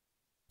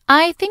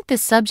 I think the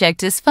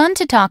subject is fun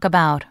to talk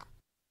about.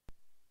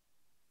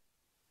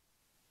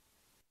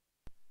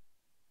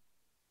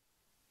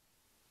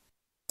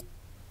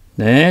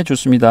 네,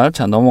 좋습니다.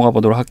 자, 넘어가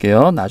보도록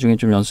할게요. 나중에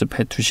좀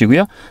연습해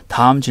두시고요.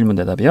 다음 질문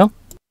대답이요.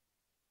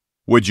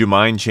 Would you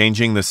mind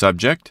changing the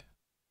subject?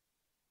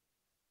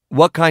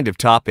 What kind of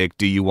topic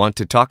do you want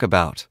to talk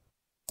about?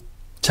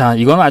 자,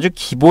 이건 아주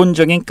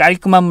기본적인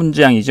깔끔한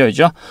문장이죠.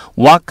 그죠?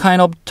 What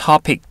kind of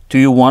topic do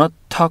you want to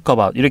talk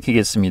about? 이렇게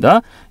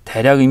얘기했습니다.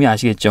 대략 의미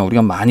아시겠죠?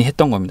 우리가 많이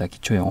했던 겁니다.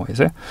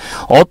 기초영어에서요.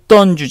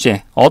 어떤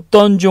주제,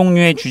 어떤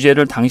종류의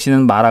주제를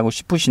당신은 말하고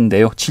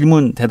싶으신데요.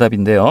 질문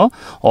대답인데요.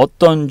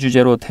 어떤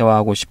주제로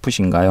대화하고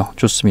싶으신가요?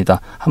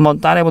 좋습니다. 한번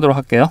따라해 보도록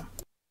할게요.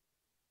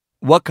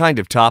 What kind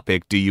of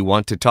topic do you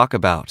want to talk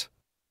about?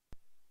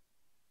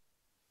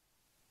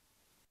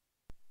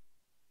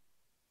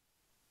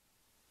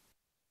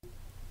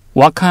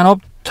 What kind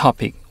of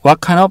topic?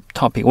 What kind of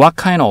topic? What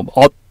kind of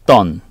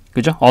어떤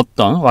그죠?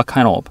 어떤 what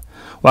kind of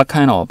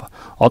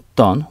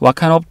어떤 what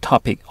kind of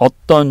topic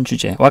어떤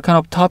주제 What kind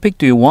of topic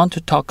do you want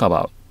to talk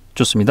about?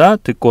 좋습니다.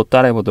 듣고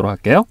따라해 보도록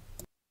할게요.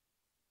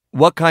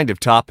 What kind of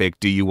topic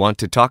do you want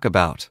to talk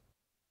about?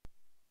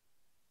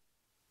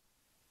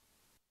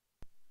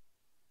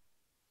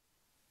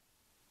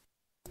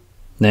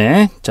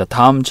 네, 자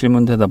다음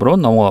질문 대답으로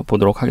넘어가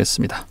보도록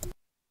하겠습니다.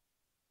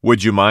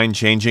 Would you mind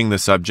changing the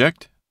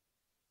subject?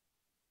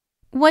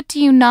 What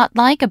do you not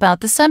like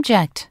about the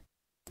subject?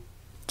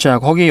 자,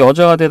 거기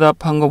여자가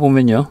대답한 거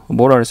보면요.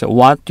 뭐라 그랬어요?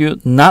 What do you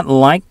not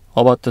like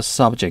about the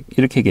subject?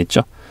 이렇게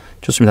얘기했죠.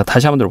 좋습니다.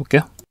 다시 한번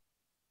들어볼게요.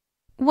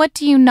 What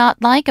do you not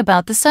like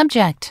about the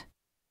subject?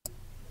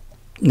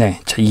 네,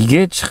 자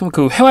이게 참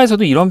그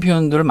회화에서도 이런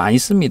표현들을 많이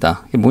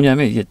씁니다. 이게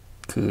뭐냐면 이게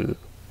그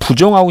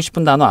부정하고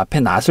싶은 단어 앞에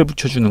not을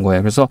붙여주는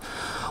거예요. 그래서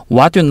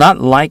What do you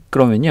not like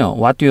그러면요.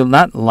 What do you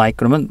not like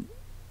그러면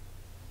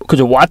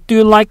그죠? What do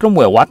you like 그럼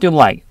뭐예요? What do you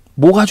like?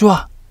 뭐가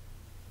좋아?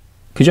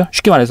 그죠?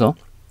 쉽게 말해서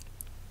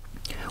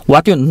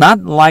What do you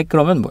not like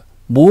그러면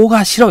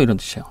뭐가 싫어 이런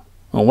뜻이에요.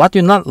 What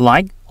do you not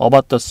like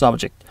about the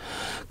subject?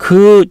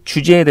 그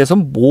주제에 대해서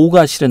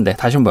뭐가 싫은데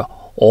다시 한번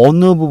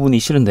어느 부분이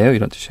싫은데요?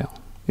 이런 뜻이에요.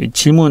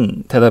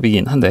 질문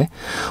대답이긴 한데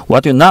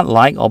What do you not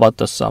like about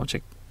the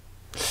subject?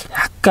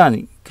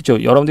 약간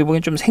그죠? 여러분들이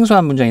보기엔 좀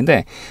생소한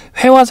문장인데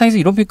회화상에서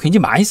이런 표현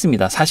굉장히 많이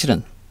씁니다.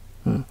 사실은.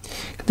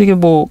 근데 이게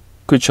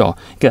그렇죠.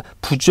 그러니까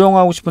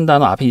부정하고 싶은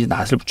단어 앞에 이제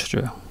not을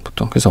붙여줘요.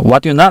 보통. 그래서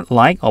what do you not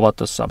like about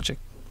the subject?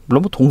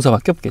 물론 뭐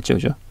동사밖에 없겠죠,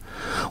 그죠?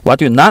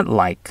 What do you not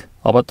like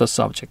about the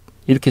subject?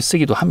 이렇게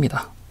쓰기도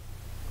합니다.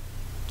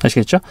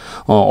 아시겠죠?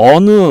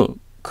 어느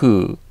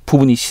그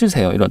부분이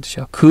싫으세요? 이런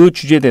뜻이에요. 그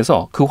주제에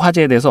대해서, 그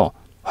화제에 대해서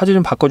화제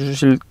좀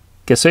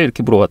바꿔주실겠어요?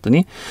 이렇게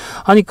물어봤더니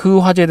아니 그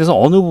화제에 대해서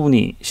어느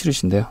부분이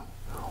싫으신데요?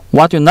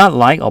 What do you not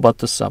like about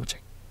the subject?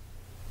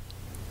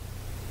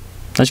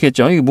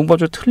 아시겠죠? 이게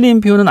문법적으로 틀린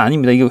표현은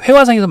아닙니다. 이게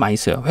회화상에서 많이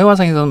써요.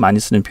 회화상에서는 많이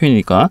쓰는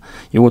표현이니까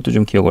이것도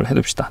좀 기억을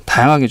해둡시다.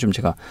 다양하게 좀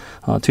제가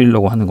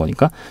드리려고 하는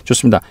거니까.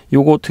 좋습니다.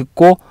 이거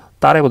듣고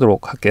따라해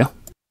보도록 할게요.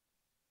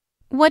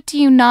 What do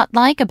you not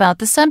like about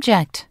the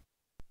subject?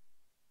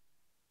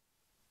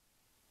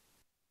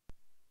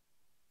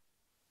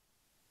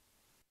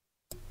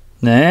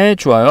 네,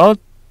 좋아요.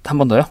 한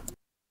번 더요.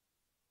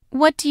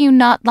 What do you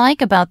not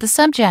like about the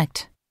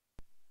subject?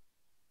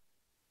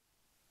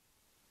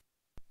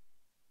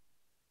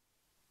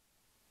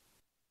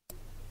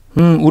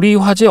 우리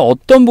화제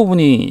어떤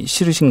부분이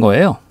싫으신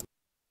거예요?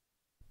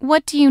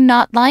 What do you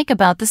not like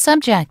about the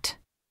subject?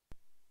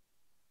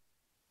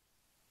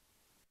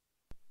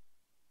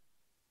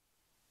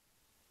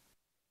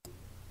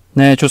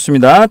 네,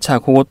 좋습니다. 자,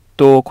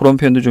 그것도 그런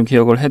표현도 좀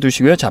기억을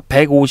해두시고요. 자,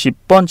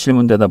 150번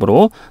질문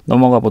대답으로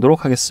넘어가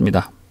보도록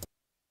하겠습니다.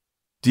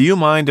 Do you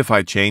mind if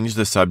I change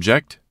the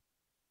subject?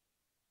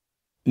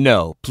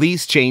 No,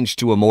 please change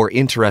to a more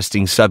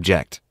interesting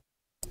subject.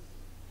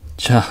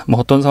 자, 뭐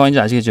어떤 상황인지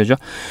아시겠죠?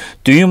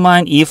 Do you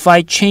mind if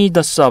I change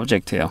the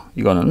subject예요.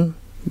 이거는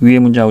위의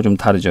문장하고 좀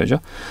다르죠, 그죠?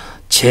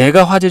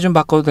 제가 화제 좀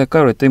바꿔도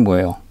될까요? 그랬더니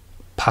뭐예요?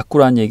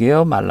 바꾸란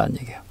얘기예요, 말란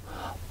얘기예요.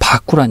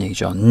 바꾸란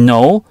얘기죠.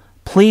 No,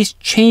 please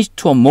change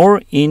to a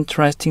more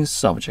interesting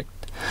subject.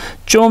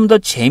 좀 더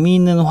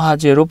재미있는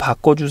화제로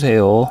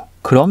바꿔주세요.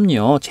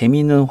 그럼요,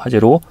 재미있는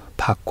화제로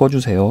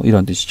바꿔주세요.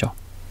 이런 뜻이죠.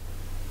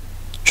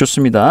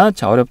 좋습니다.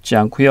 자, 어렵지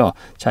않고요.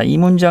 자, 이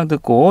문장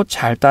듣고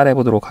잘 따라해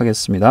보도록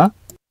하겠습니다.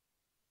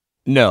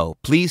 No,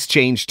 please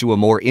change to a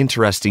more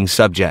interesting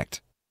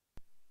subject.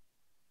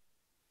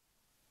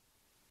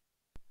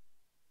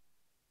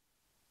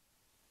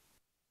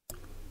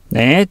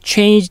 네,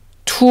 change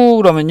to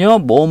그러면요,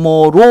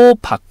 뭐뭐로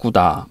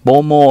바꾸다,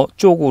 뭐뭐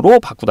쪽으로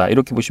바꾸다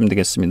이렇게 보시면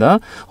되겠습니다.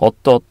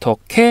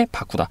 어떻게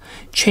바꾸다.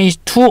 change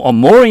to a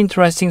more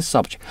interesting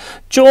subject.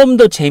 좀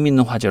더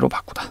재미있는 화제로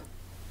바꾸다.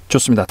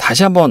 좋습니다.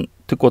 다시 한번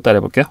듣고 따라해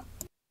볼게요.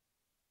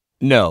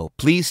 No,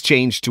 please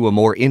change to a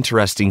more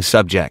interesting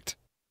subject.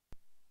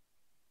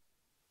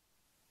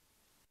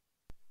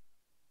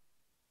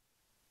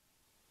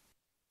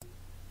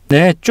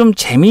 네, 좀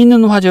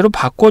재미있는 화제로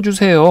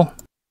바꿔주세요.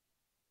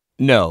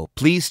 No,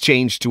 please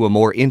change to a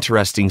more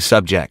interesting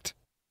subject.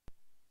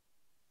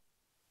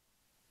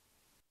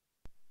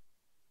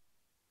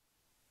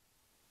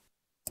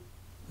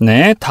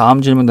 네,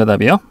 다음 질문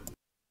대답이요.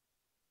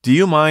 Do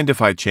you mind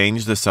if I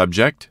change the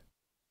subject?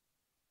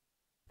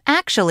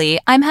 Actually,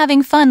 I'm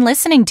having fun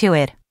listening to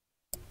it.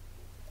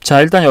 자,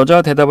 일단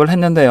여자가 대답을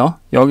했는데요.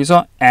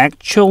 여기서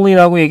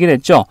actually라고 얘기를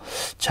했죠.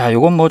 자,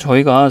 이건 뭐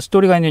저희가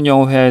스토리가 있는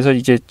영어회화에서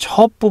이제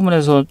첫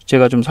부분에서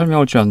제가 좀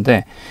설명을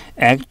드렸는데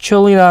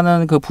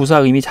actually라는 그 부사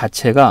의미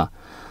자체가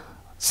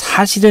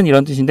사실은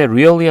이런 뜻인데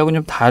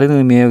really하고는 좀 다른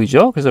의미예요.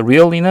 그죠? 그래서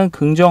really는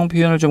긍정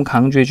표현을 좀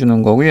강조해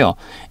주는 거고요.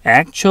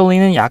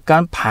 actually는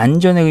약간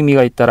반전의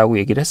의미가 있다라고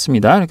얘기를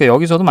했습니다. 그러니까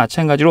여기서도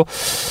마찬가지로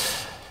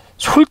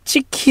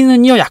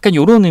솔직히는요, 약간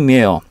이런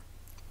의미예요.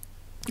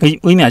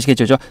 의미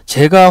아시겠죠?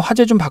 제가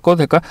화제 좀 바꿔도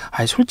될까요?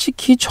 아니,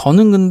 솔직히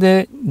저는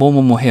근데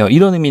뭐뭐뭐 해요.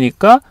 이런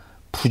의미니까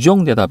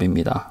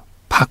부정대답입니다.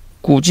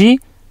 바꾸지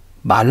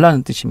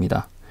말라는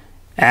뜻입니다.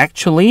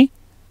 Actually,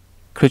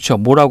 그렇죠.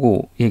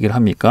 뭐라고 얘기를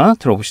합니까?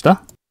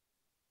 들어봅시다.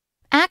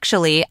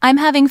 Actually, I'm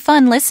having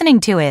fun listening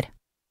to it.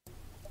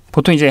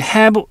 보통 이제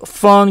have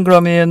fun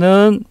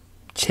그러면은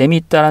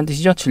재미있다라는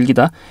뜻이죠.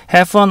 즐기다.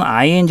 have fun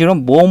ing로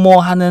뭐뭐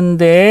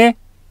하는데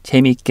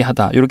재미있게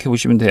하다. 이렇게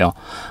보시면 돼요.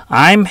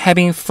 I'm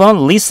having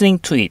fun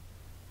listening to it.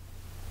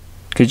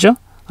 그죠?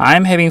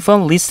 I'm having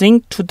fun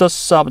listening to the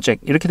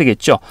subject. 이렇게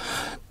되겠죠.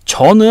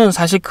 저는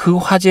사실 그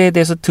화제에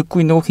대해서 듣고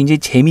있는 거 굉장히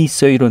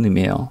재미있어요. 이런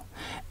의미예요.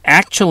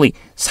 Actually,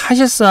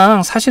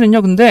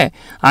 사실은요. 근데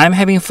I'm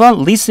having fun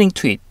listening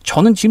to it.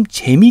 저는 지금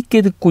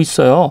재미있게 듣고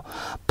있어요.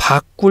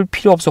 바꿀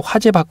필요 없어.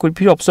 화제 바꿀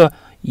필요 없어.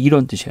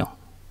 이런 뜻이에요.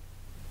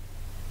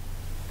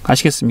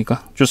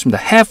 아시겠습니까?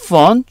 좋습니다. have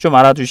fun 좀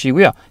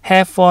알아두시고요.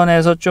 have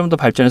fun에서 좀 더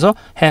발전해서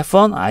have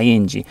fun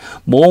ing.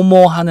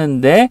 뭐뭐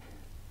하는데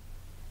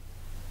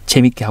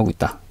재밌게 하고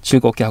있다.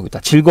 즐겁게 하고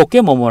있다.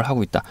 즐겁게 뭐뭐를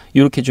하고 있다.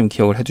 이렇게 좀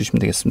기억을 해두시면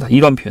되겠습니다.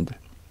 이런 표현들.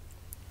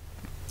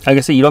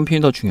 알겠어요? 이런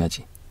표현이 더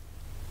중요하지.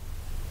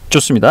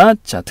 좋습니다.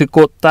 자,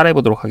 듣고 따라해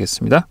보도록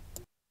하겠습니다.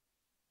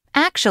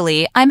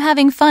 Actually, I'm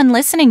having fun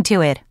listening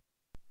to it.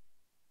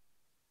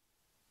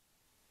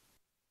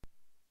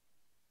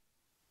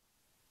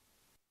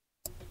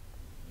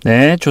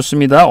 네,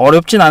 좋습니다.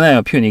 어렵진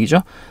않아요.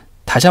 표현이죠.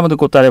 다시 한번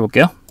듣고 따라해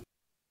볼게요.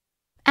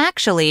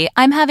 Actually,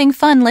 I'm having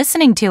fun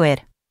listening to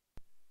it.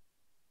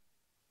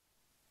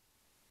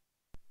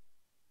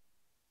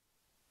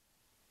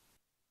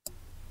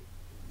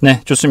 네,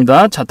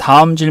 좋습니다. 자,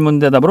 다음 질문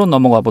대답으로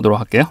넘어가 보도록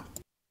할게요.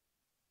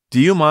 Do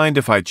you mind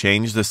if I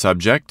change the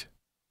subject?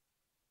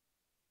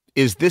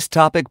 Is this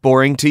topic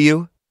boring to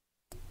you?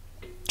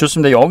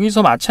 좋습니다.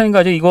 여기서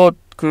마찬가지 이거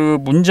그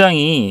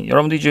문장이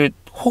여러분들 이제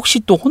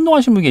혹시 또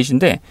혼동하신 분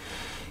계신데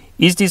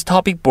Is this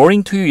topic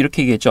boring to you?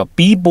 이렇게 얘기했죠.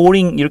 Be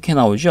boring 이렇게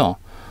나오죠.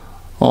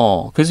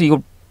 그래서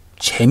이거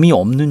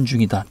재미없는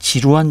중이다.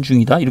 지루한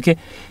중이다. 이렇게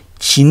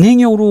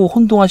진행형으로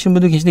혼동하시는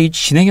분들 계신데 이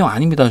진행형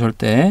아닙니다.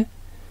 절대.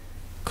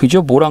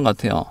 그죠? 뭐랑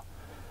같아요?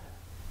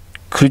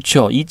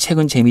 그렇죠. 이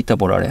책은 재미있다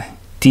뭐라래.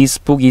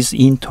 This book is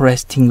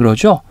interesting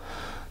그러죠?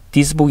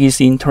 This book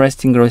is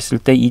interesting 그랬을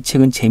때 이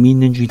책은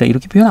재미있는 중이다.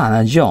 이렇게 표현 안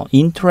하죠.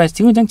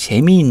 Interesting은 그냥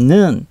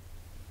재미있는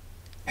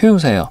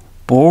형용사예요.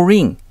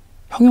 Boring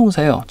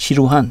형용사예요.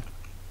 지루한.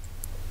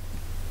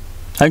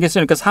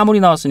 알겠어요? 그러니까 사물이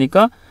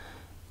나왔으니까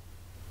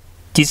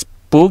This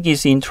book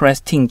is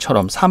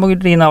interesting처럼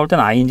사물이 나올 땐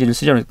ing를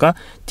쓰죠. 그러니까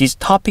This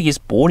topic is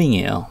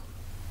boring이에요.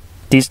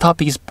 This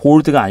topic is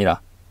bored가 아니라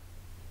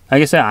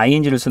알겠어요?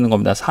 ing를 쓰는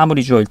겁니다.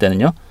 사물이 주어일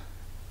때는요.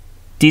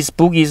 This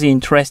book is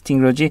interesting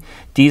그러지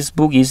This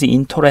book is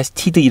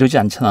interested 이러지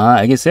않잖아.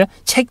 알겠어요?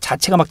 책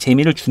자체가 막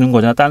재미를 주는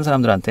거잖아. 다른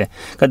사람들한테.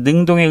 그러니까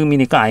능동의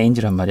의미니까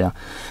ing란 말이야.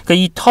 그러니까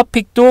이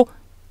토픽도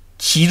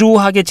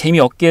지루하게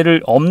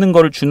재미없게를 없는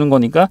거를 주는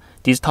거니까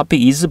This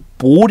topic is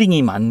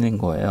boring이 맞는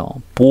거예요.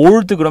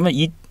 bored 그러면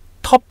이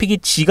토픽이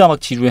지가 막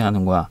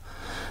지루해하는 거야.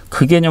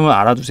 그 개념을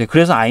알아두세요.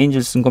 그래서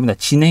ing를 쓴 겁니다.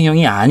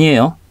 진행형이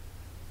아니에요.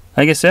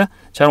 알겠어요?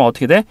 자, 그럼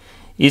어떻게 돼?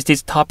 Is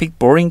this topic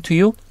boring to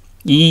you?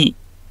 이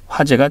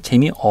화제가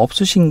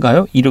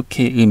재미없으신가요?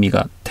 이렇게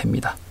의미가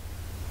됩니다.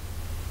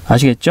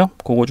 아시겠죠?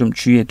 그거 좀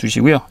주의해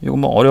두시고요. 이거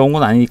뭐 어려운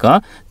건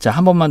아니니까 자,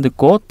 한 번만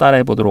듣고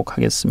따라해 보도록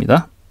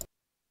하겠습니다.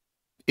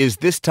 Is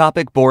this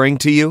topic boring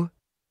to you?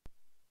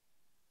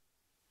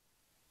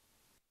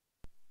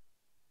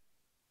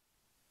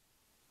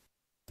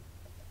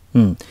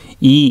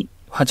 이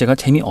화제가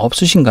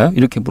재미없으신가요?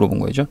 이렇게 물어본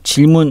거죠.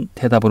 질문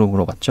대답으로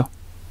물어봤죠.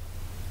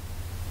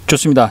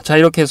 좋습니다. 자,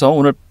 이렇게 해서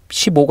오늘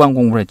 15강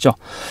공부를 했죠.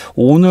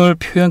 오늘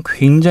표현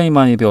굉장히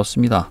많이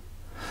배웠습니다.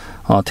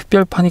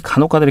 특별판이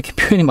간혹가다 이렇게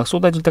표현이 막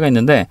쏟아질 때가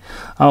있는데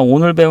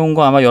오늘 배운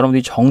거 아마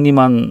여러분들이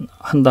정리만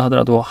한다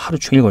하더라도 하루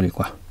종일 걸릴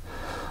거야.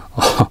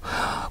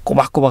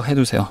 꼬박꼬박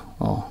해두세요.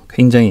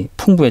 굉장히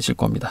풍부해질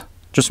겁니다.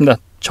 좋습니다.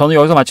 저는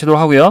여기서 마치도록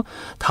하고요.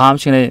 다음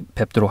시간에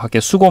뵙도록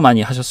할게요. 수고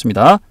많이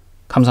하셨습니다.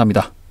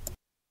 감사합니다.